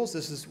the rules.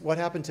 This is what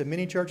happened to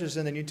many churches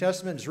in the New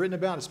Testament. It's written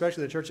about,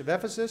 especially the church of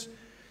Ephesus.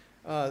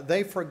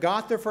 They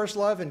forgot their first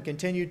love and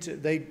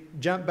they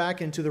jumped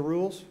back into the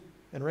rules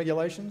and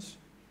regulations.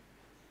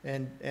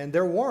 And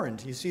they're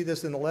warned. You see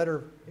this in the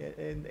letter,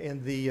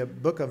 in the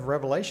book of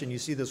Revelation. You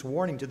see this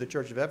warning to the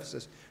church of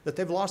Ephesus that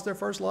they've lost their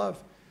first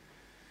love.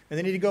 And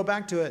they need to go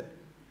back to it.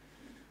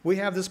 We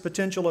have this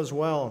potential as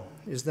well,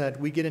 is that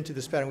we get into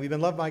this pattern. We've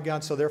been loved by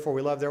God, so therefore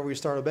we love, therefore we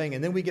start obeying.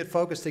 And then we get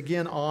focused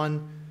again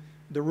on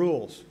the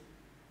rules.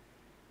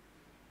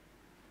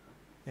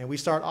 And we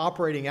start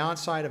operating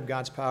outside of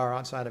God's power,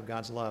 outside of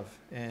God's love.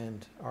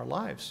 And our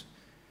lives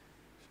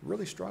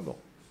really struggle.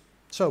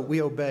 So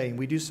we obey, and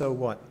we do so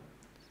what?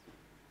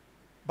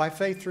 By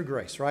faith through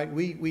grace, right?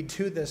 We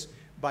do this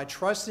by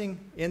trusting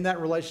in that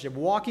relationship,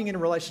 walking in a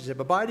relationship,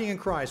 abiding in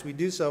Christ. We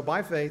do so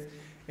by faith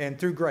and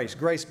through grace.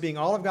 Grace being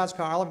all of God's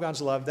power, all of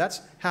God's love.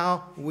 That's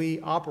how we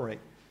operate.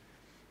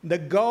 The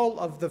goal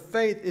of the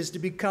faith is to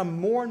become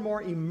more and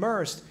more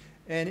immersed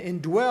and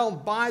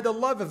indwelled by the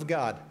love of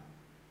God.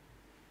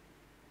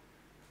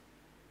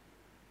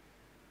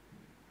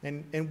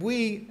 And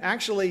we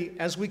actually,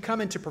 as we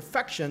come into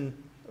perfection,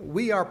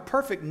 we are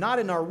perfect not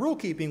in our rule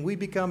keeping. We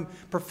become,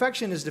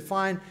 perfection is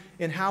defined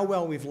in how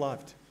well we've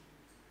loved.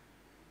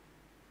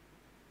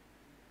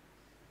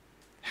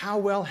 How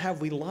well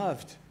have we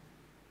loved?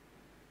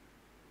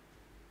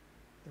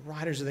 The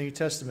writers of the New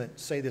Testament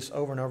say this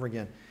over and over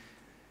again,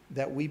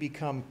 that we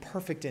become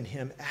perfect in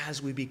him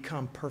as we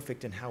become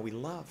perfect in how we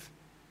love.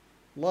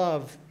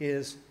 Love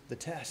is the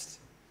test.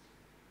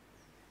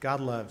 God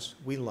loves,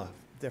 we love,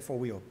 therefore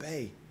we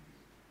obey,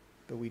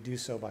 but we do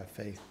so by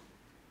faith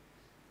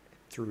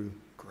through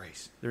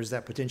grace. There's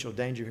that potential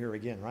danger here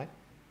again, right?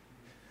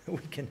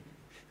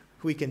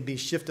 We can be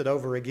shifted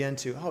over again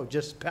to, oh,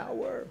 just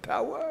power,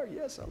 power.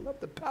 Yes, I love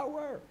the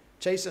power.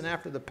 Chasing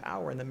after the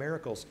power and the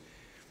miracles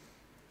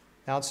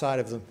outside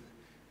of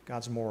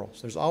God's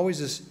morals. There's always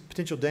this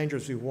potential danger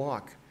as we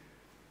walk.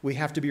 We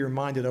have to be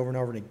reminded over and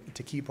over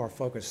to keep our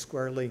focus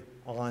squarely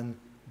on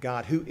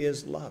God, who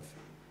is love,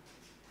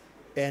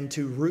 and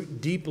to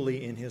root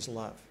deeply in his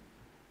love.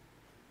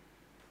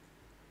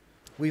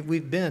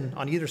 We've been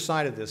on either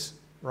side of this,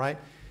 right?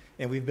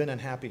 And we've been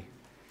unhappy.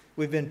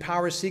 We've been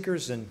power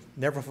seekers and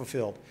never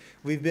fulfilled.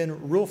 We've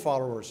been rule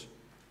followers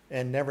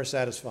and never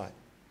satisfied.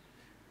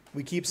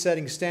 We keep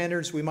setting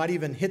standards. We might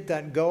even hit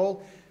that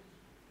goal,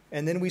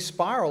 and then we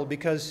spiral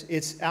because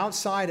it's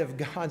outside of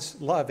God's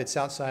love. It's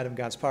outside of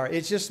God's power.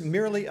 It's just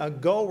merely a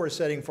goal we're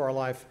setting for our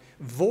life,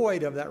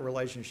 void of that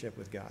relationship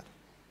with God.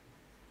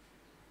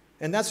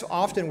 And that's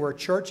often where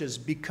churches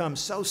become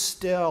so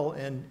still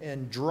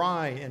and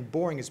dry and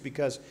boring, is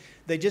because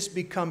they just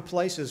become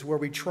places where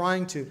we're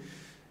trying to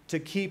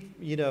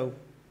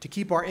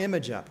keep our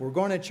image up. We're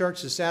going to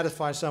church to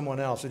satisfy someone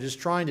else. We're just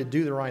trying to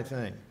do the right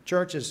thing.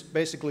 Church is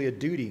basically a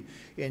duty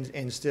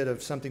instead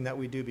of something that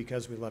we do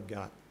because we love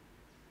God.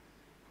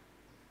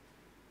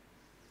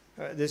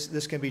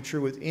 This can be true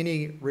with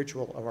any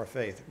ritual of our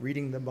faith,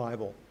 reading the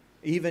Bible,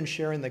 even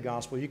sharing the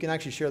gospel. You can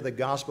actually share the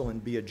gospel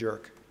and be a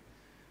jerk.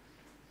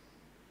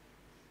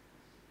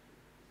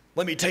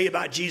 Let me tell you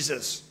about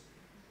Jesus.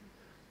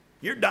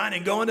 You're dying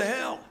and going to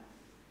hell.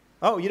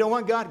 Oh, you don't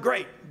want God?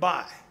 Great,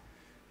 bye.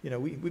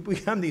 We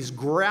become these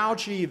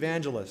grouchy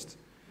evangelists.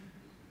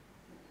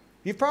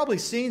 You've probably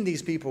seen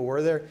these people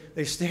where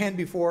they stand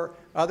before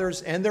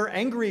others and they're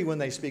angry when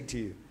they speak to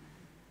you.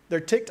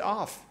 They're ticked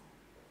off.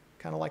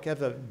 Kind of like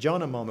have a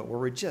Jonah moment where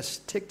we're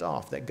just ticked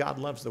off that God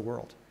loves the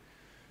world.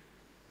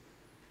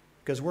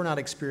 Because we're not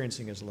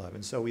experiencing his love,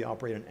 and so we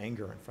operate in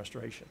anger and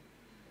frustration.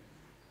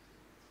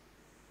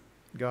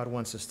 God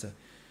wants us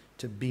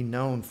to be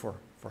known for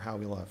how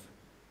we love.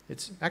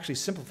 It actually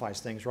simplifies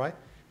things, right?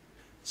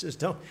 It says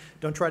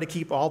don't try to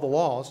keep all the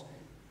laws.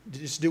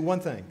 Just do one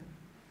thing.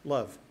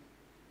 Love.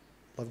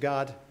 Love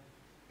God,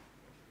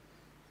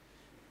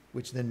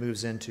 which then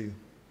moves into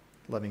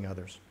loving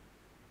others.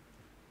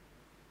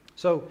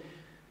 So,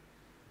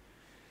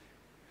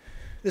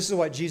 this is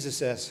what Jesus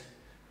says.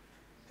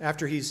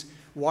 After he's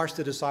washed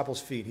the disciples'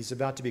 feet, he's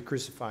about to be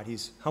crucified.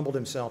 He's humbled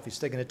himself. He's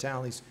taken a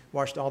towel. He's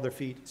washed all their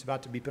feet. He's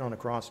about to be put on a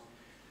cross.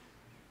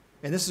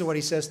 And this is what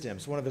he says to them.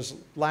 It's one of his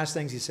last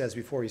things he says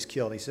before he's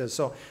killed. He says,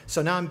 so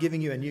now I'm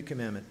giving you a new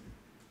commandment.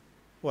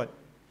 What?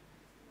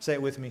 Say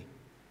it with me.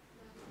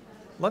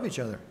 Love each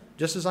other,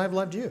 just as I've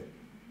loved you.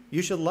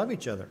 You should love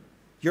each other.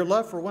 Your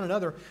love for one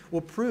another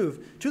will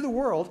prove to the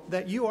world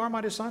that you are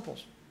my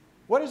disciples.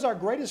 What is our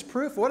greatest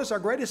proof? What is our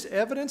greatest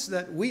evidence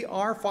that we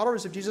are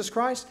followers of Jesus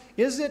Christ?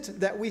 Is it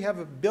that we have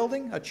a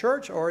building, a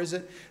church, or is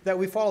it that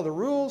we follow the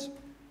rules?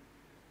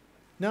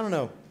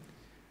 No.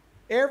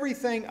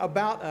 Everything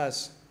about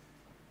us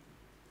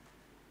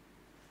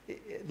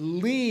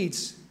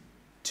leads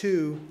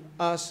to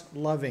us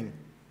loving.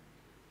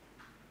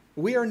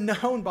 We are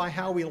known by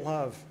how we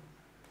love.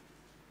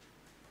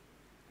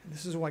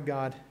 This is what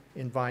God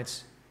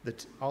invites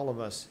all of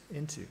us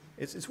into.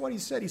 It's what he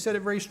said. He said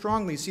it very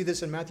strongly. You see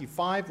this in Matthew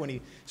 5 when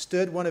he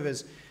stood, one of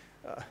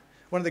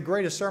the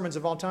greatest sermons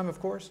of all time, of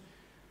course,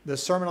 the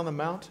Sermon on the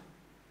Mount.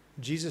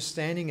 Jesus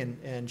standing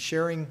and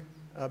sharing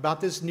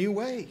about this new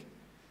way.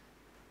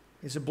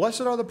 He said,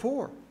 "Blessed are the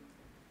poor."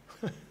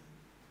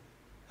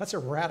 That's a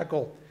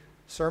radical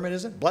sermon,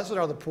 isn't it? Blessed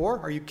are the poor.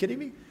 Are you kidding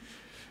me?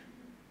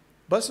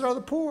 Blessed are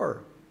the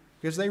poor,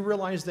 because they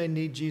realize they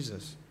need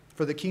Jesus.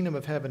 For the kingdom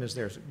of heaven is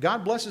theirs.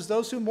 God blesses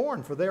those who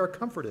mourn, for they are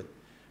comforted.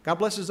 God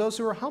blesses those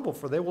who are humble,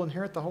 for they will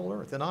inherit the whole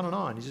earth. And on and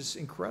on. He's just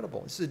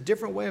incredible. This is a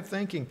different way of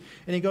thinking.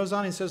 And he goes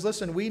on and says,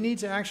 listen, we need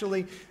to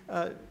actually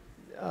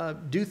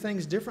do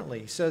things differently.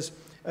 He says,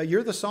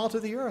 you're the salt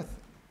of the earth.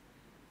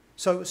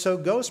 So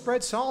go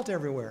spread salt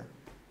everywhere.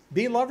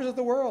 Be lovers of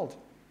the world.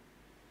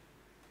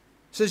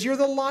 He says, you're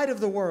the light of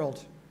the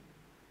world.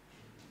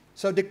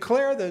 So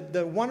declare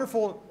the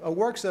wonderful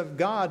works of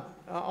God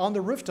on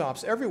the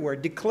rooftops everywhere.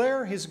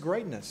 Declare his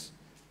greatness.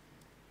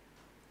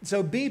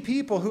 So be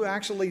people who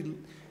actually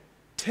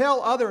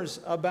tell others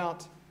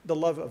about the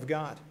love of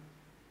God.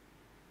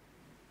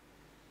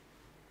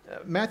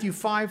 Matthew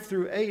 5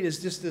 through 8 is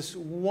just this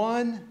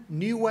one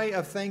new way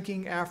of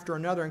thinking after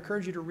another. I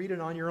encourage you to read it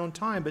on your own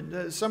time.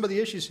 But some of the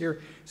issues here,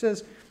 it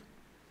says,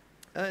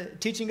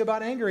 teaching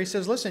about anger, he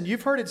says, listen,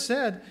 you've heard it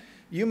said,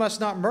 you must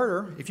not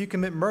murder. If you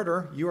commit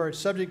murder, you are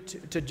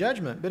subject to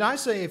judgment. But I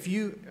say if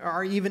you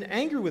are even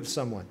angry with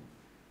someone,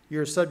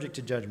 you're subject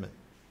to judgment.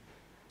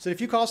 So if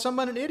you call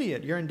someone an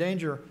idiot, you're in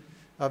danger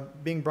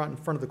of being brought in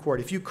front of the court.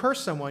 If you curse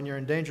someone, you're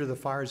in danger of the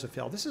fires of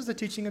hell. This is the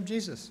teaching of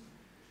Jesus.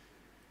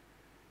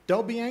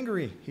 Don't be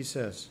angry, he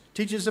says.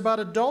 Teaches about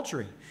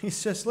adultery. He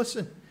says,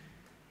 listen,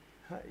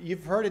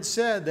 you've heard it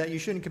said that you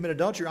shouldn't commit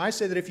adultery. I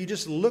say that if you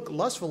just look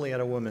lustfully at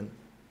a woman,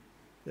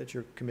 that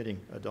you're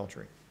committing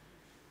adultery.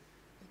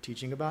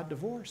 Teaching about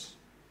divorce.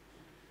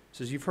 He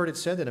says, you've heard it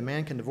said that a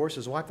man can divorce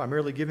his wife by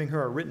merely giving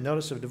her a written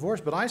notice of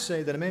divorce, but I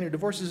say that a man who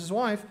divorces his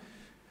wife,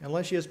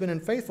 unless she has been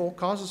unfaithful,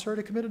 causes her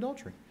to commit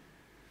adultery.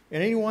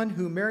 And anyone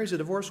who marries a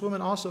divorced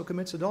woman also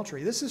commits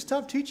adultery. This is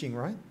tough teaching,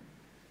 right?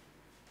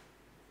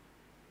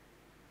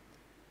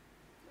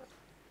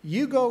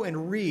 You go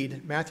and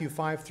read Matthew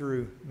 5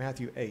 through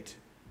Matthew 8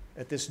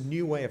 at this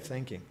new way of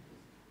thinking.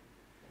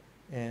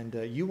 And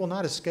you will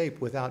not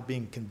escape without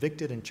being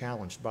convicted and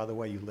challenged by the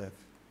way you live.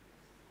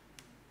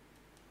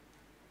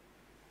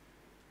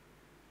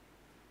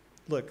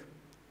 Look,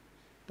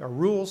 there are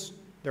rules,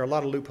 there are a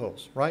lot of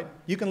loopholes, right?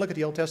 You can look at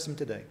the Old Testament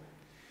today.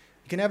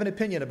 You can have an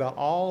opinion about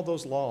all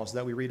those laws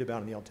that we read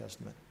about in the Old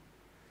Testament.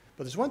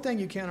 But there's one thing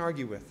you can't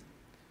argue with,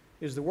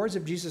 is the words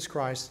of Jesus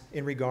Christ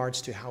in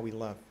regards to how we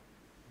love.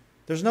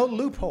 There's no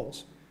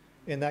loopholes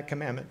in that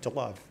commandment to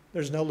love.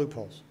 There's no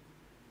loopholes.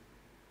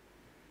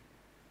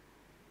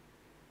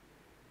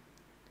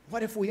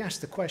 What if we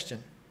ask the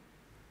question?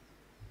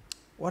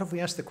 What if we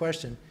ask the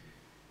question,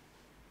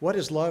 what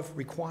does love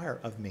require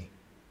of me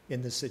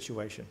in this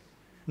situation?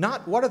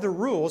 Not what are the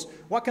rules,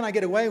 what can I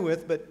get away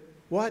with, but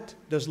what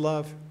does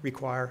love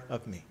require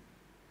of me?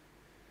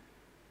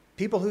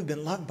 People who've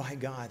been loved by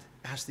God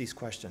ask these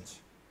questions.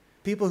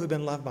 People who've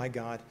been loved by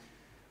God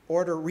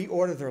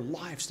reorder their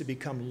lives to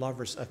become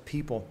lovers of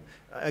people.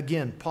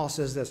 Again, Paul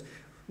says this,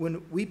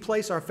 when we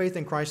place our faith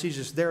in Christ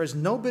Jesus, there is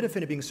no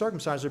benefit in being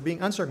circumcised or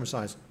being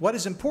uncircumcised. What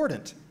is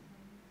important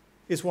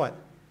is what?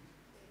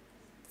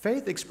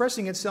 Faith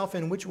expressing itself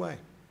in which way?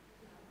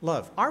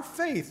 Love. Our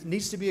faith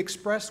needs to be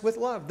expressed with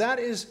love. That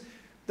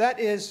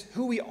is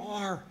who we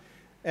are.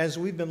 As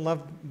we've been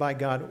loved by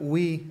God,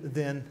 we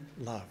then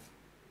love.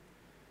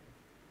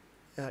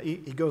 He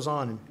goes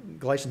on in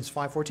Galatians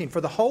 5:14. For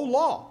the whole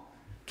law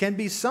can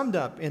be summed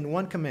up in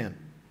one command.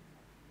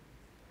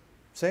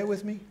 Say it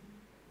with me.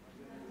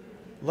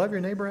 Love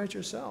your neighbor as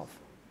yourself.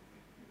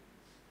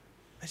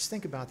 Let's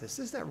think about this.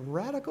 Isn't that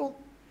radical?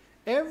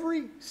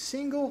 Every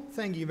single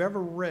thing you've ever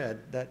read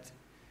that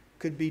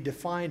could be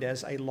defined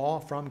as a law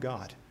from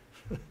God,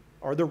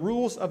 or the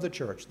rules of the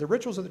church, the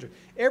rituals of the church,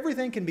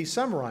 everything can be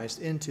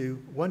summarized into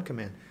one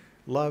command.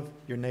 Love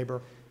your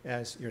neighbor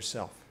as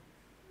yourself.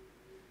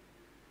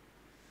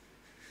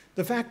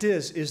 The fact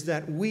is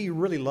that we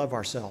really love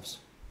ourselves.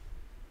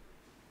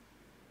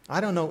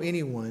 I don't know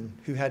anyone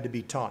who had to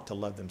be taught to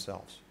love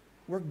themselves.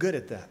 We're good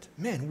at that.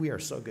 Man, we are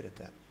so good at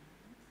that.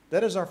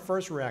 That is our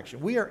first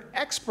reaction. We are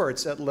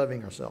experts at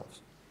loving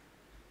ourselves.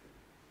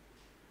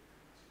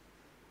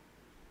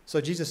 So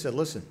Jesus said,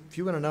 listen, if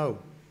you want to know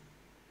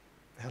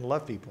how to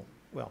love people,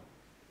 well,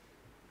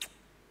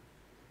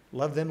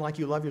 love them like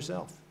you love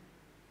yourself.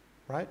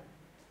 Right?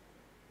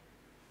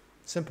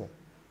 Simple.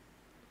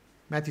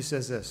 Matthew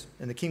says this,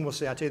 and the king will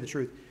say, I tell you the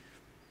truth,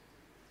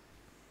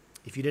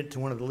 if you did it to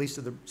one of the least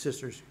of the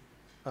sisters,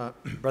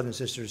 brothers and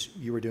sisters,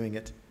 you were doing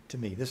it to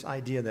me. This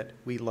idea that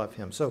we love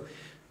him. So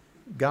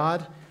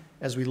God,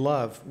 as we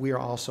love, we are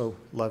also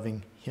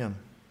loving him.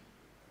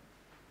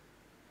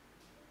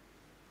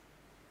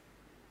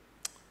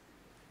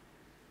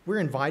 We're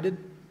invited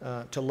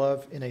to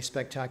love in a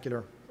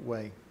spectacular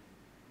way.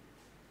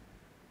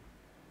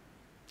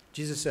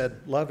 Jesus said,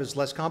 love is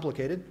less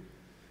complicated,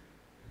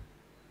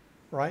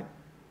 right?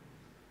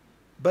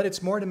 But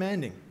it's more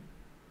demanding.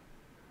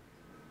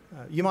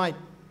 You might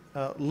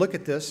look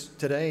at this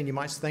today and you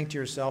might think to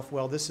yourself,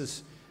 well, this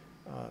is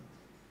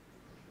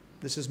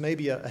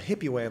maybe a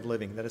hippie way of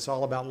living, that it's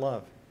all about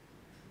love.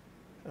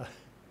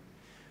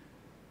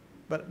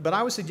 But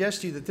I would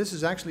suggest to you that this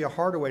is actually a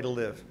harder way to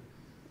live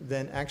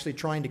than actually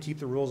trying to keep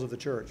the rules of the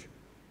church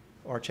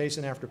or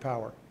chasing after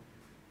power.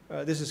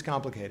 This is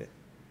complicated.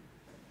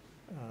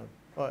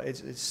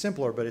 It's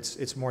simpler, but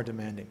it's more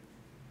demanding.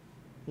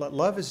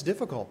 Love is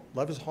difficult.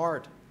 Love is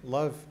hard.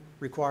 Love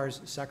requires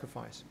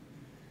sacrifice.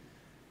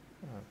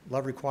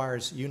 Love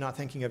requires you not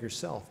thinking of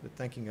yourself, but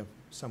thinking of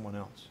someone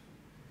else.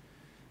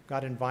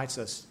 God invites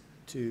us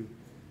to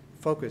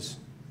focus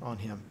on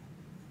him.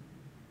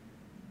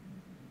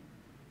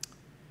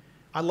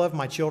 I love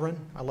my children.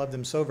 I love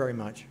them so very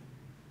much.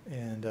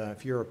 And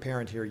if you're a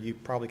parent here, you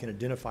probably can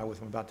identify with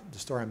them about the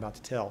story I'm about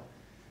to tell.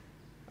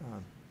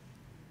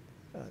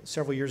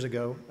 Several years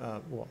ago,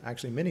 well,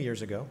 actually many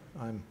years ago,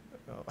 I'm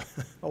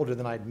older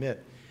than I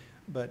admit,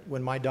 but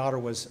when my daughter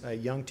was a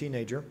young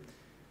teenager,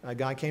 a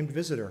guy came to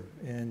visit her.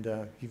 And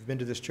if you've been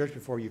to this church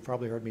before, you've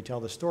probably heard me tell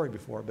this story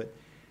before, but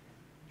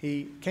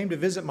he came to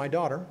visit my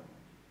daughter,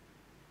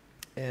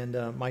 and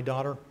my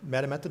daughter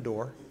met him at the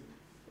door,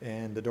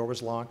 and the door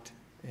was locked,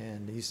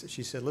 and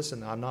she said,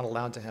 listen, I'm not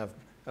allowed to have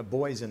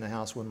boys in the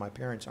house when my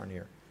parents aren't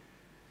here.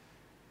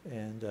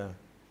 And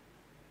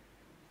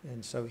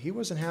so he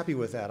wasn't happy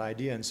with that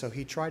idea, and so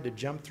he tried to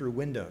jump through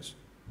windows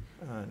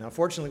Now,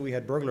 fortunately, we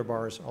had burglar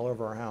bars all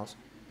over our house,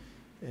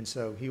 and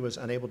so he was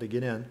unable to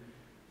get in.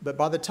 But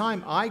by the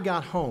time I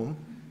got home,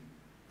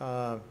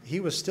 he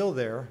was still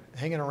there,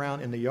 hanging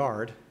around in the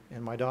yard,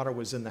 and my daughter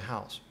was in the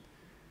house.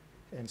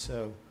 And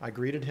so I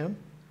greeted him,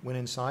 went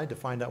inside to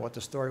find out what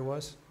the story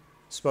was,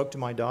 spoke to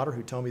my daughter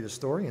who told me the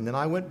story, and then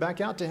I went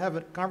back out to have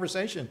a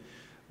conversation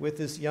with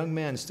this young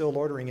man still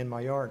loitering in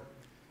my yard.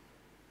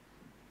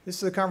 This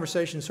is the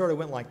conversation sort of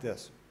went like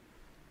this.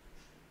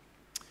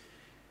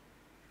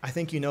 I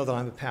think you know that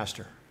I'm a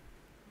pastor.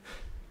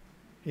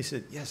 He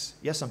said,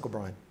 yes, Uncle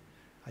Brian,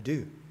 I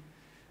do.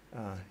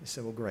 He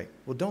said, well, great.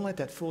 Well, don't let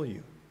that fool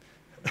you.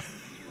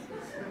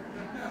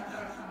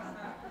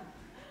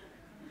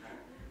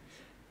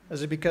 I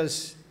said,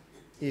 because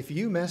if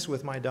you mess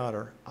with my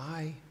daughter,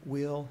 I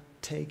will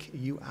take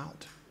you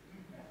out.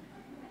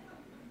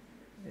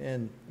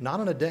 And not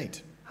on a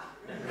date.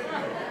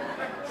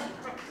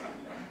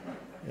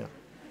 Yeah.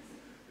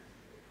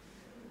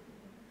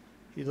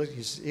 He looked,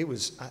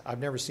 I've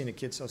never seen a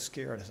kid so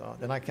scared. I thought.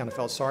 Then I kind of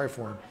felt sorry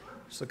for him.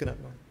 Just looking at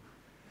him.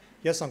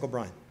 Yes, Uncle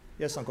Brian.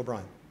 Yes, Uncle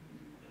Brian.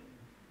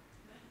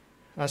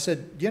 I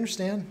said, do you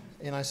understand?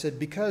 And I said,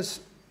 because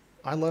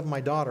I love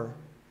my daughter,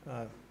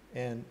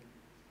 and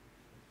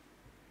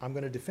I'm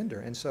going to defend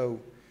her. And so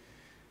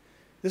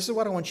this is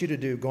what I want you to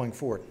do going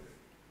forward.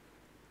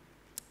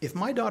 If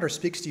my daughter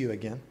speaks to you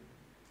again,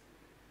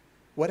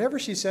 whatever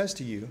she says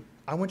to you,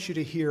 I want you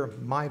to hear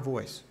my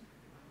voice.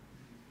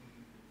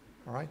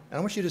 All right? And I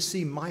want you to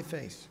see my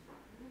face.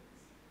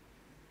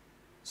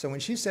 So when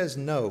she says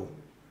no,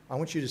 I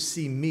want you to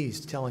see me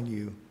telling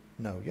you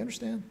no. You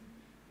understand?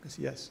 I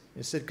said, yes.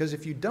 He said, because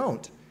if you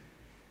don't,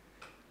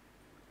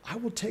 I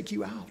will take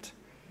you out.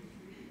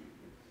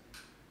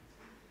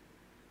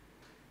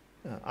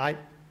 I,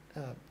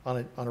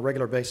 on a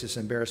regular basis,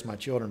 embarrass my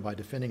children by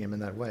defending him in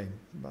that way,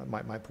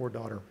 my poor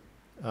daughter.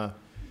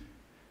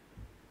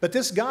 But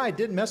this guy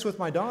didn't mess with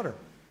my daughter.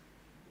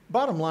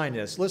 Bottom line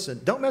is,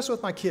 listen, don't mess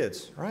with my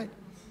kids, right?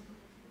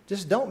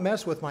 Just don't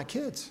mess with my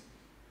kids.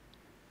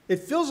 It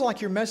feels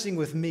like you're messing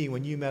with me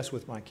when you mess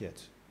with my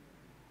kids.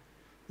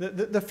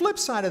 The flip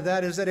side of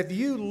that is that if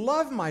you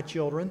love my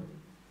children,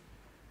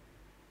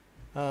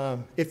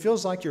 it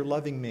feels like you're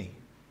loving me.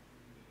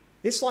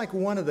 It's like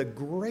one of the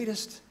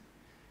greatest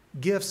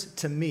gifts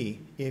to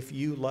me if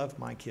you love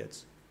my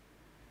kids.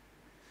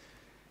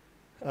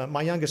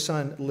 My youngest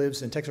son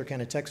lives in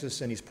Texarkana,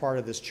 Texas, and he's part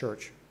of this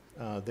church.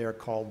 They're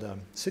called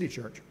City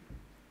Church.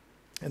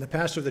 And the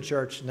pastor of the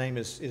church name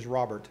is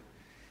Robert.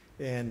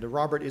 And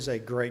Robert is a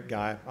great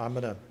guy. I'm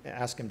going to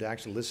ask him to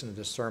actually listen to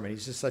this sermon.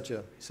 He's just such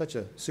a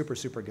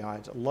super guy.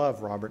 I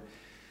love Robert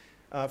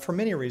for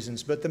many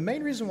reasons. But the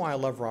main reason why I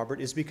love Robert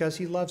is because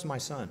he loves my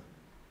son.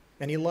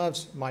 And he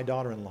loves my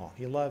daughter-in-law.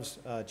 He loves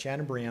Chad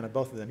and Brianna,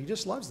 both of them. He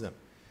just loves them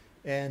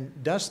and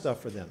does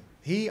stuff for them.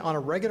 He, on a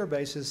regular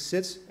basis,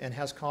 sits and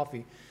has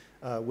coffee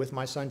with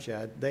my son,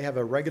 Chad. They have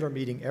a regular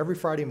meeting every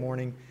Friday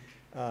morning.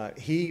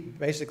 He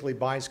basically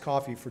buys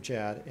coffee for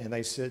Chad, and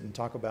they sit and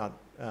talk about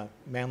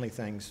manly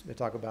things. They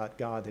talk about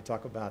God. They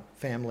talk about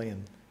family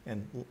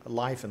and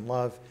life and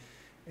love.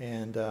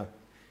 And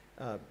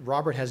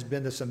Robert has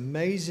been this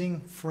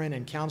amazing friend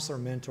and counselor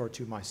mentor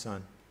to my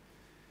son.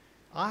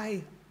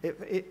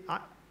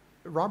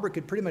 Robert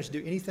could pretty much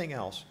do anything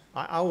else.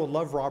 I will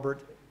love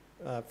Robert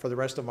for the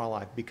rest of my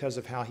life because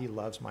of how he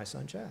loves my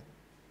son, Chad.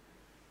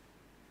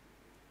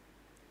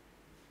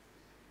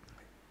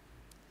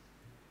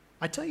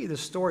 I tell you this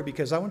story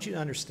because I want you to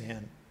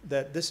understand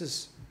that this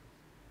is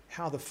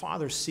how the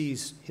Father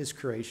sees his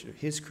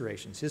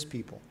creations, his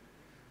people.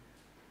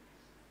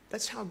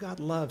 That's how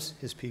God loves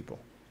his people.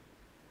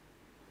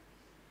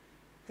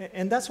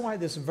 And that's why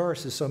this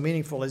verse is so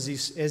meaningful as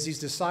he's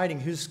deciding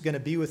who's going to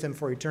be with him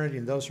for eternity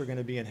and those who are going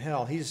to be in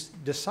hell. He's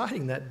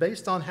deciding that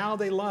based on how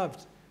they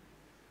loved.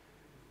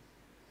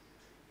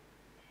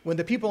 When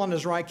the people on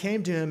his right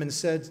came to him and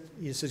said,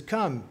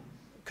 come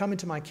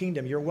into my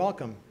kingdom, you're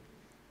welcome.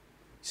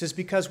 He says,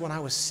 because when I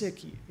was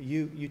sick,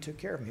 you took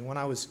care of me. When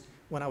I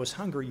was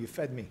hungry, you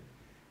fed me.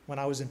 When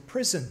I was in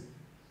prison,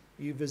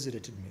 you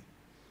visited me.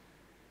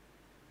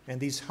 And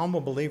these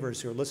humble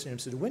believers who are listening to him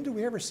said, when do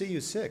we ever see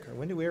you sick? Or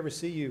when do we ever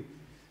see you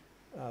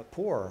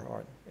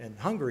poor and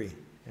hungry?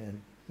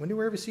 And when do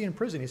we ever see you in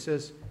prison? He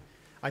says,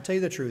 I tell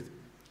you the truth,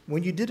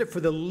 when you did it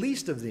for the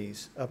least of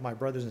these, of my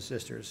brothers and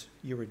sisters,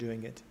 you were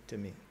doing it to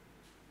me.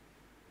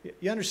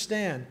 You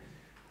understand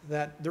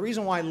that the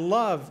reason why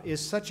love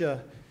is such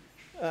a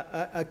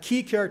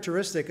key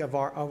characteristic of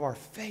our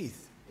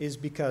faith is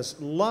because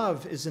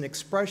love is an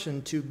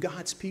expression to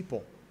God's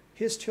people,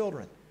 his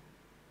children.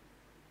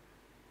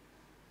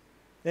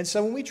 And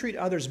so when we treat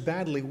others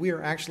badly, we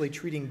are actually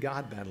treating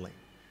God badly.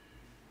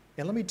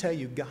 And let me tell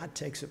you, God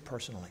takes it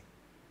personally.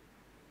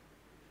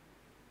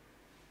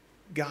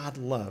 God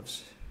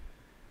loves.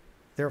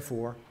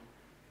 Therefore,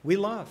 we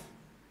love.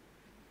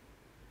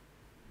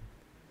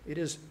 It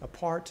is a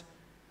part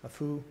of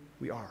who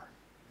we are.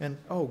 And,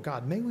 oh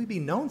God, may we be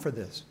known for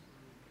this.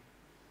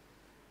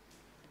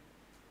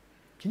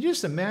 Can you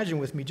just imagine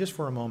with me just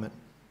for a moment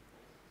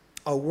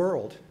a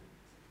world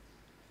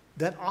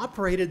that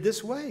operated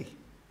this way.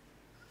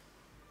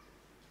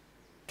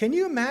 Can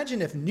you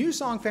imagine if New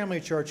Song Family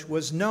Church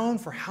was known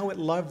for how it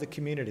loved the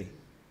community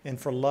and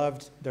for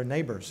loved their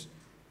neighbors,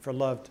 for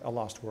loved a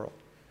lost world,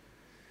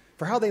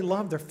 for how they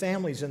loved their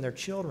families and their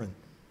children?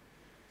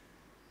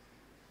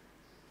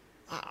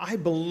 I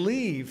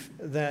believe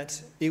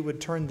that it would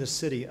turn the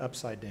city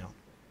upside down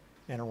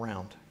and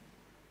around.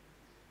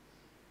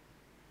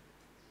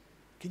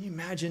 Can you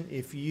imagine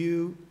if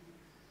you,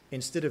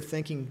 instead of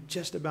thinking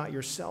just about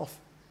yourself,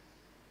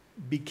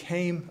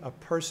 became a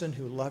person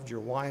who loved your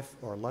wife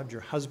or loved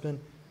your husband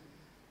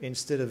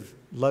instead of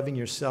loving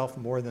yourself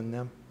more than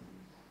them?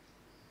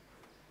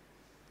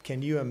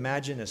 Can you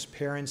imagine as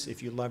parents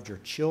if you loved your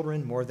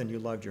children more than you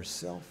loved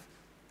yourself?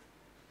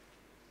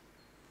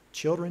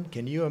 Children,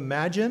 can you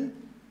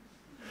imagine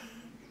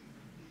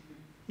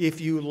if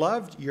you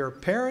loved your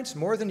parents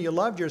more than you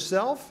loved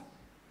yourself?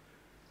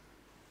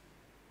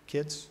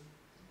 Kids,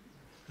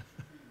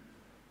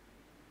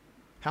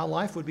 how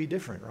life would be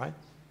different, right?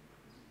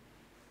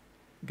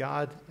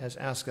 God has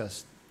asked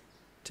us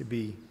to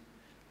be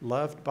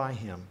loved by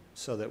Him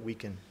so that we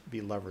can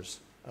be lovers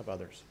of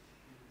others.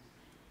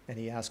 And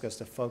He asks us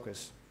to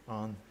focus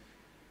on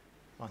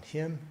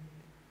Him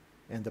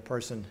and the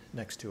person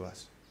next to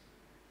us.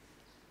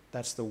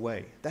 That's the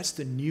way. That's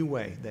the new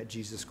way that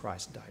Jesus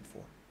Christ died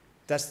for.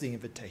 That's the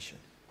invitation.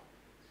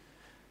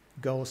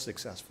 Go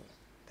successful,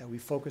 that we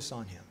focus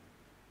on Him.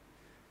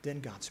 Then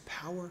God's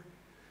power,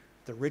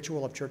 the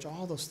ritual of church,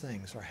 all those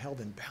things are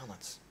held in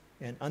balance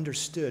and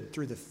understood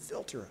through the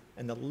filter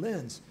and the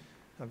lens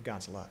of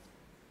God's love.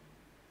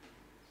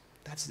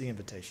 That's the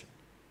invitation.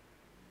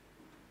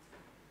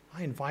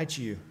 I invite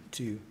you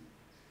to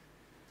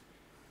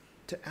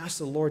ask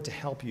the Lord to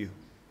help you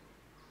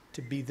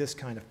to be this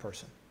kind of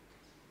person.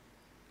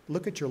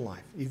 Look at your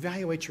life.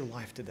 Evaluate your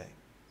life today.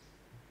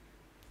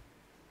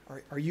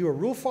 Are you a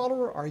rule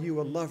follower or are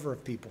you a lover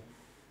of people?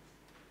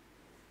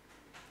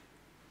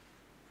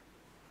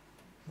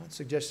 I'm not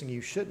suggesting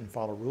you shouldn't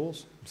follow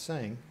rules. I'm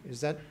saying,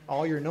 is that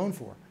all you're known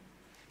for?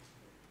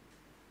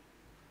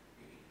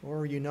 Or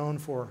are you known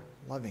for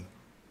loving?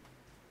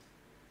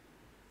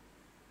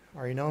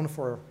 Are you known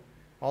for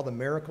all the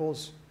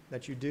miracles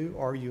that you do?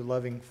 Or are you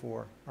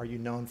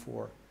known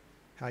for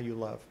how you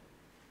love?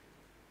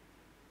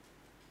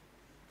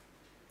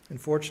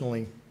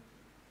 Unfortunately,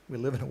 we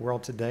live in a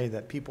world today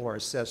that people are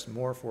assessed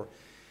more for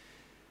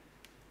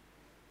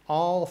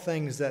all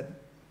things that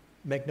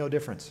make no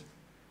difference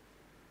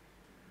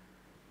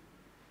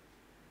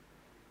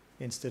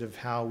instead of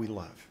how we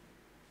love.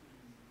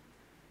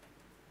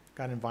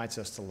 God invites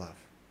us to love.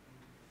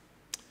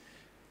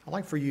 I'd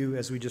like for you,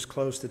 as we just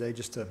close today,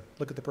 just to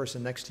look at the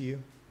person next to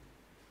you.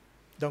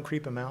 Don't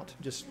creep them out.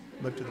 Just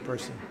look to the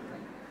person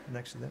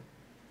next to them.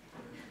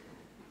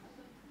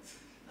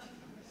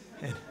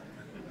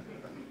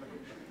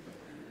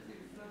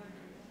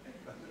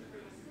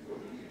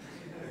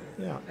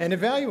 And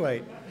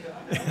evaluate.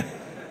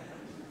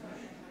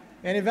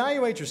 And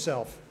evaluate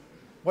yourself.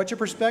 What's your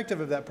perspective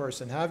of that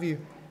person? How have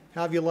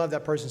you loved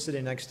that person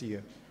sitting next to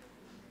you?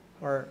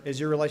 Or is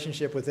your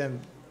relationship with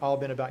them all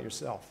been about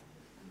yourself?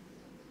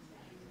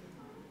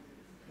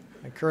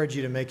 I encourage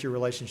you to make your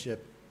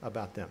relationship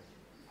about them,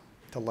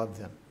 to love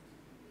them.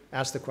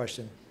 Ask the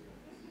question,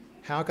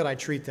 how could I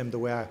treat them the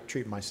way I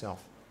treat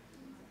myself?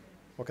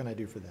 What can I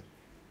do for them?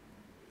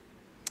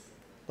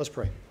 Let's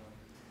pray.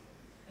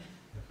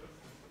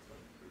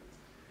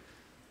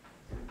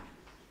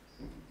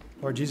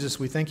 Lord Jesus,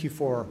 we thank you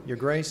for your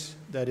grace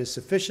that is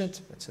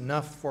sufficient, that's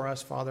enough for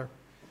us, Father.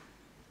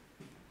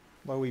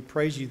 Lord, we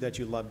praise you that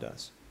you loved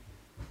us.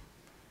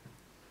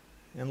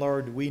 And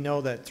Lord, we know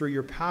that through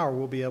your power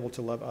we'll be able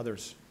to love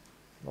others.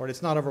 Lord,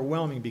 it's not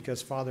overwhelming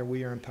because, Father,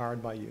 we are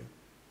empowered by you,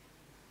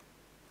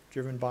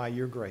 driven by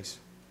your grace.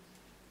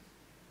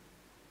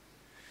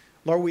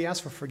 Lord, we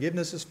ask for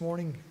forgiveness this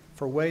morning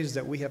for ways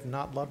that we have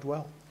not loved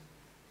well.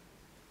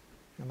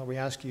 And Lord, we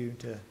ask you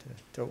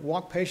to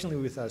walk patiently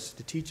with us,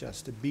 to teach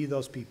us to be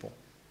those people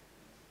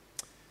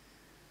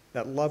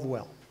that love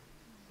well.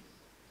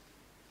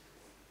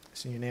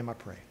 It's in your name I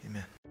pray.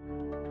 Amen.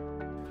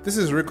 This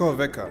is Rico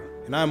Oveka,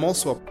 and I am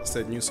also a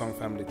pastor at New Song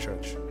Family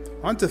Church.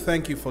 I want to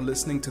thank you for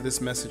listening to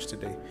this message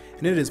today,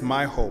 and it is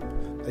my hope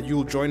that you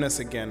will join us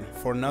again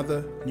for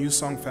another New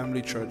Song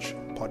Family Church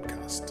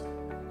podcast.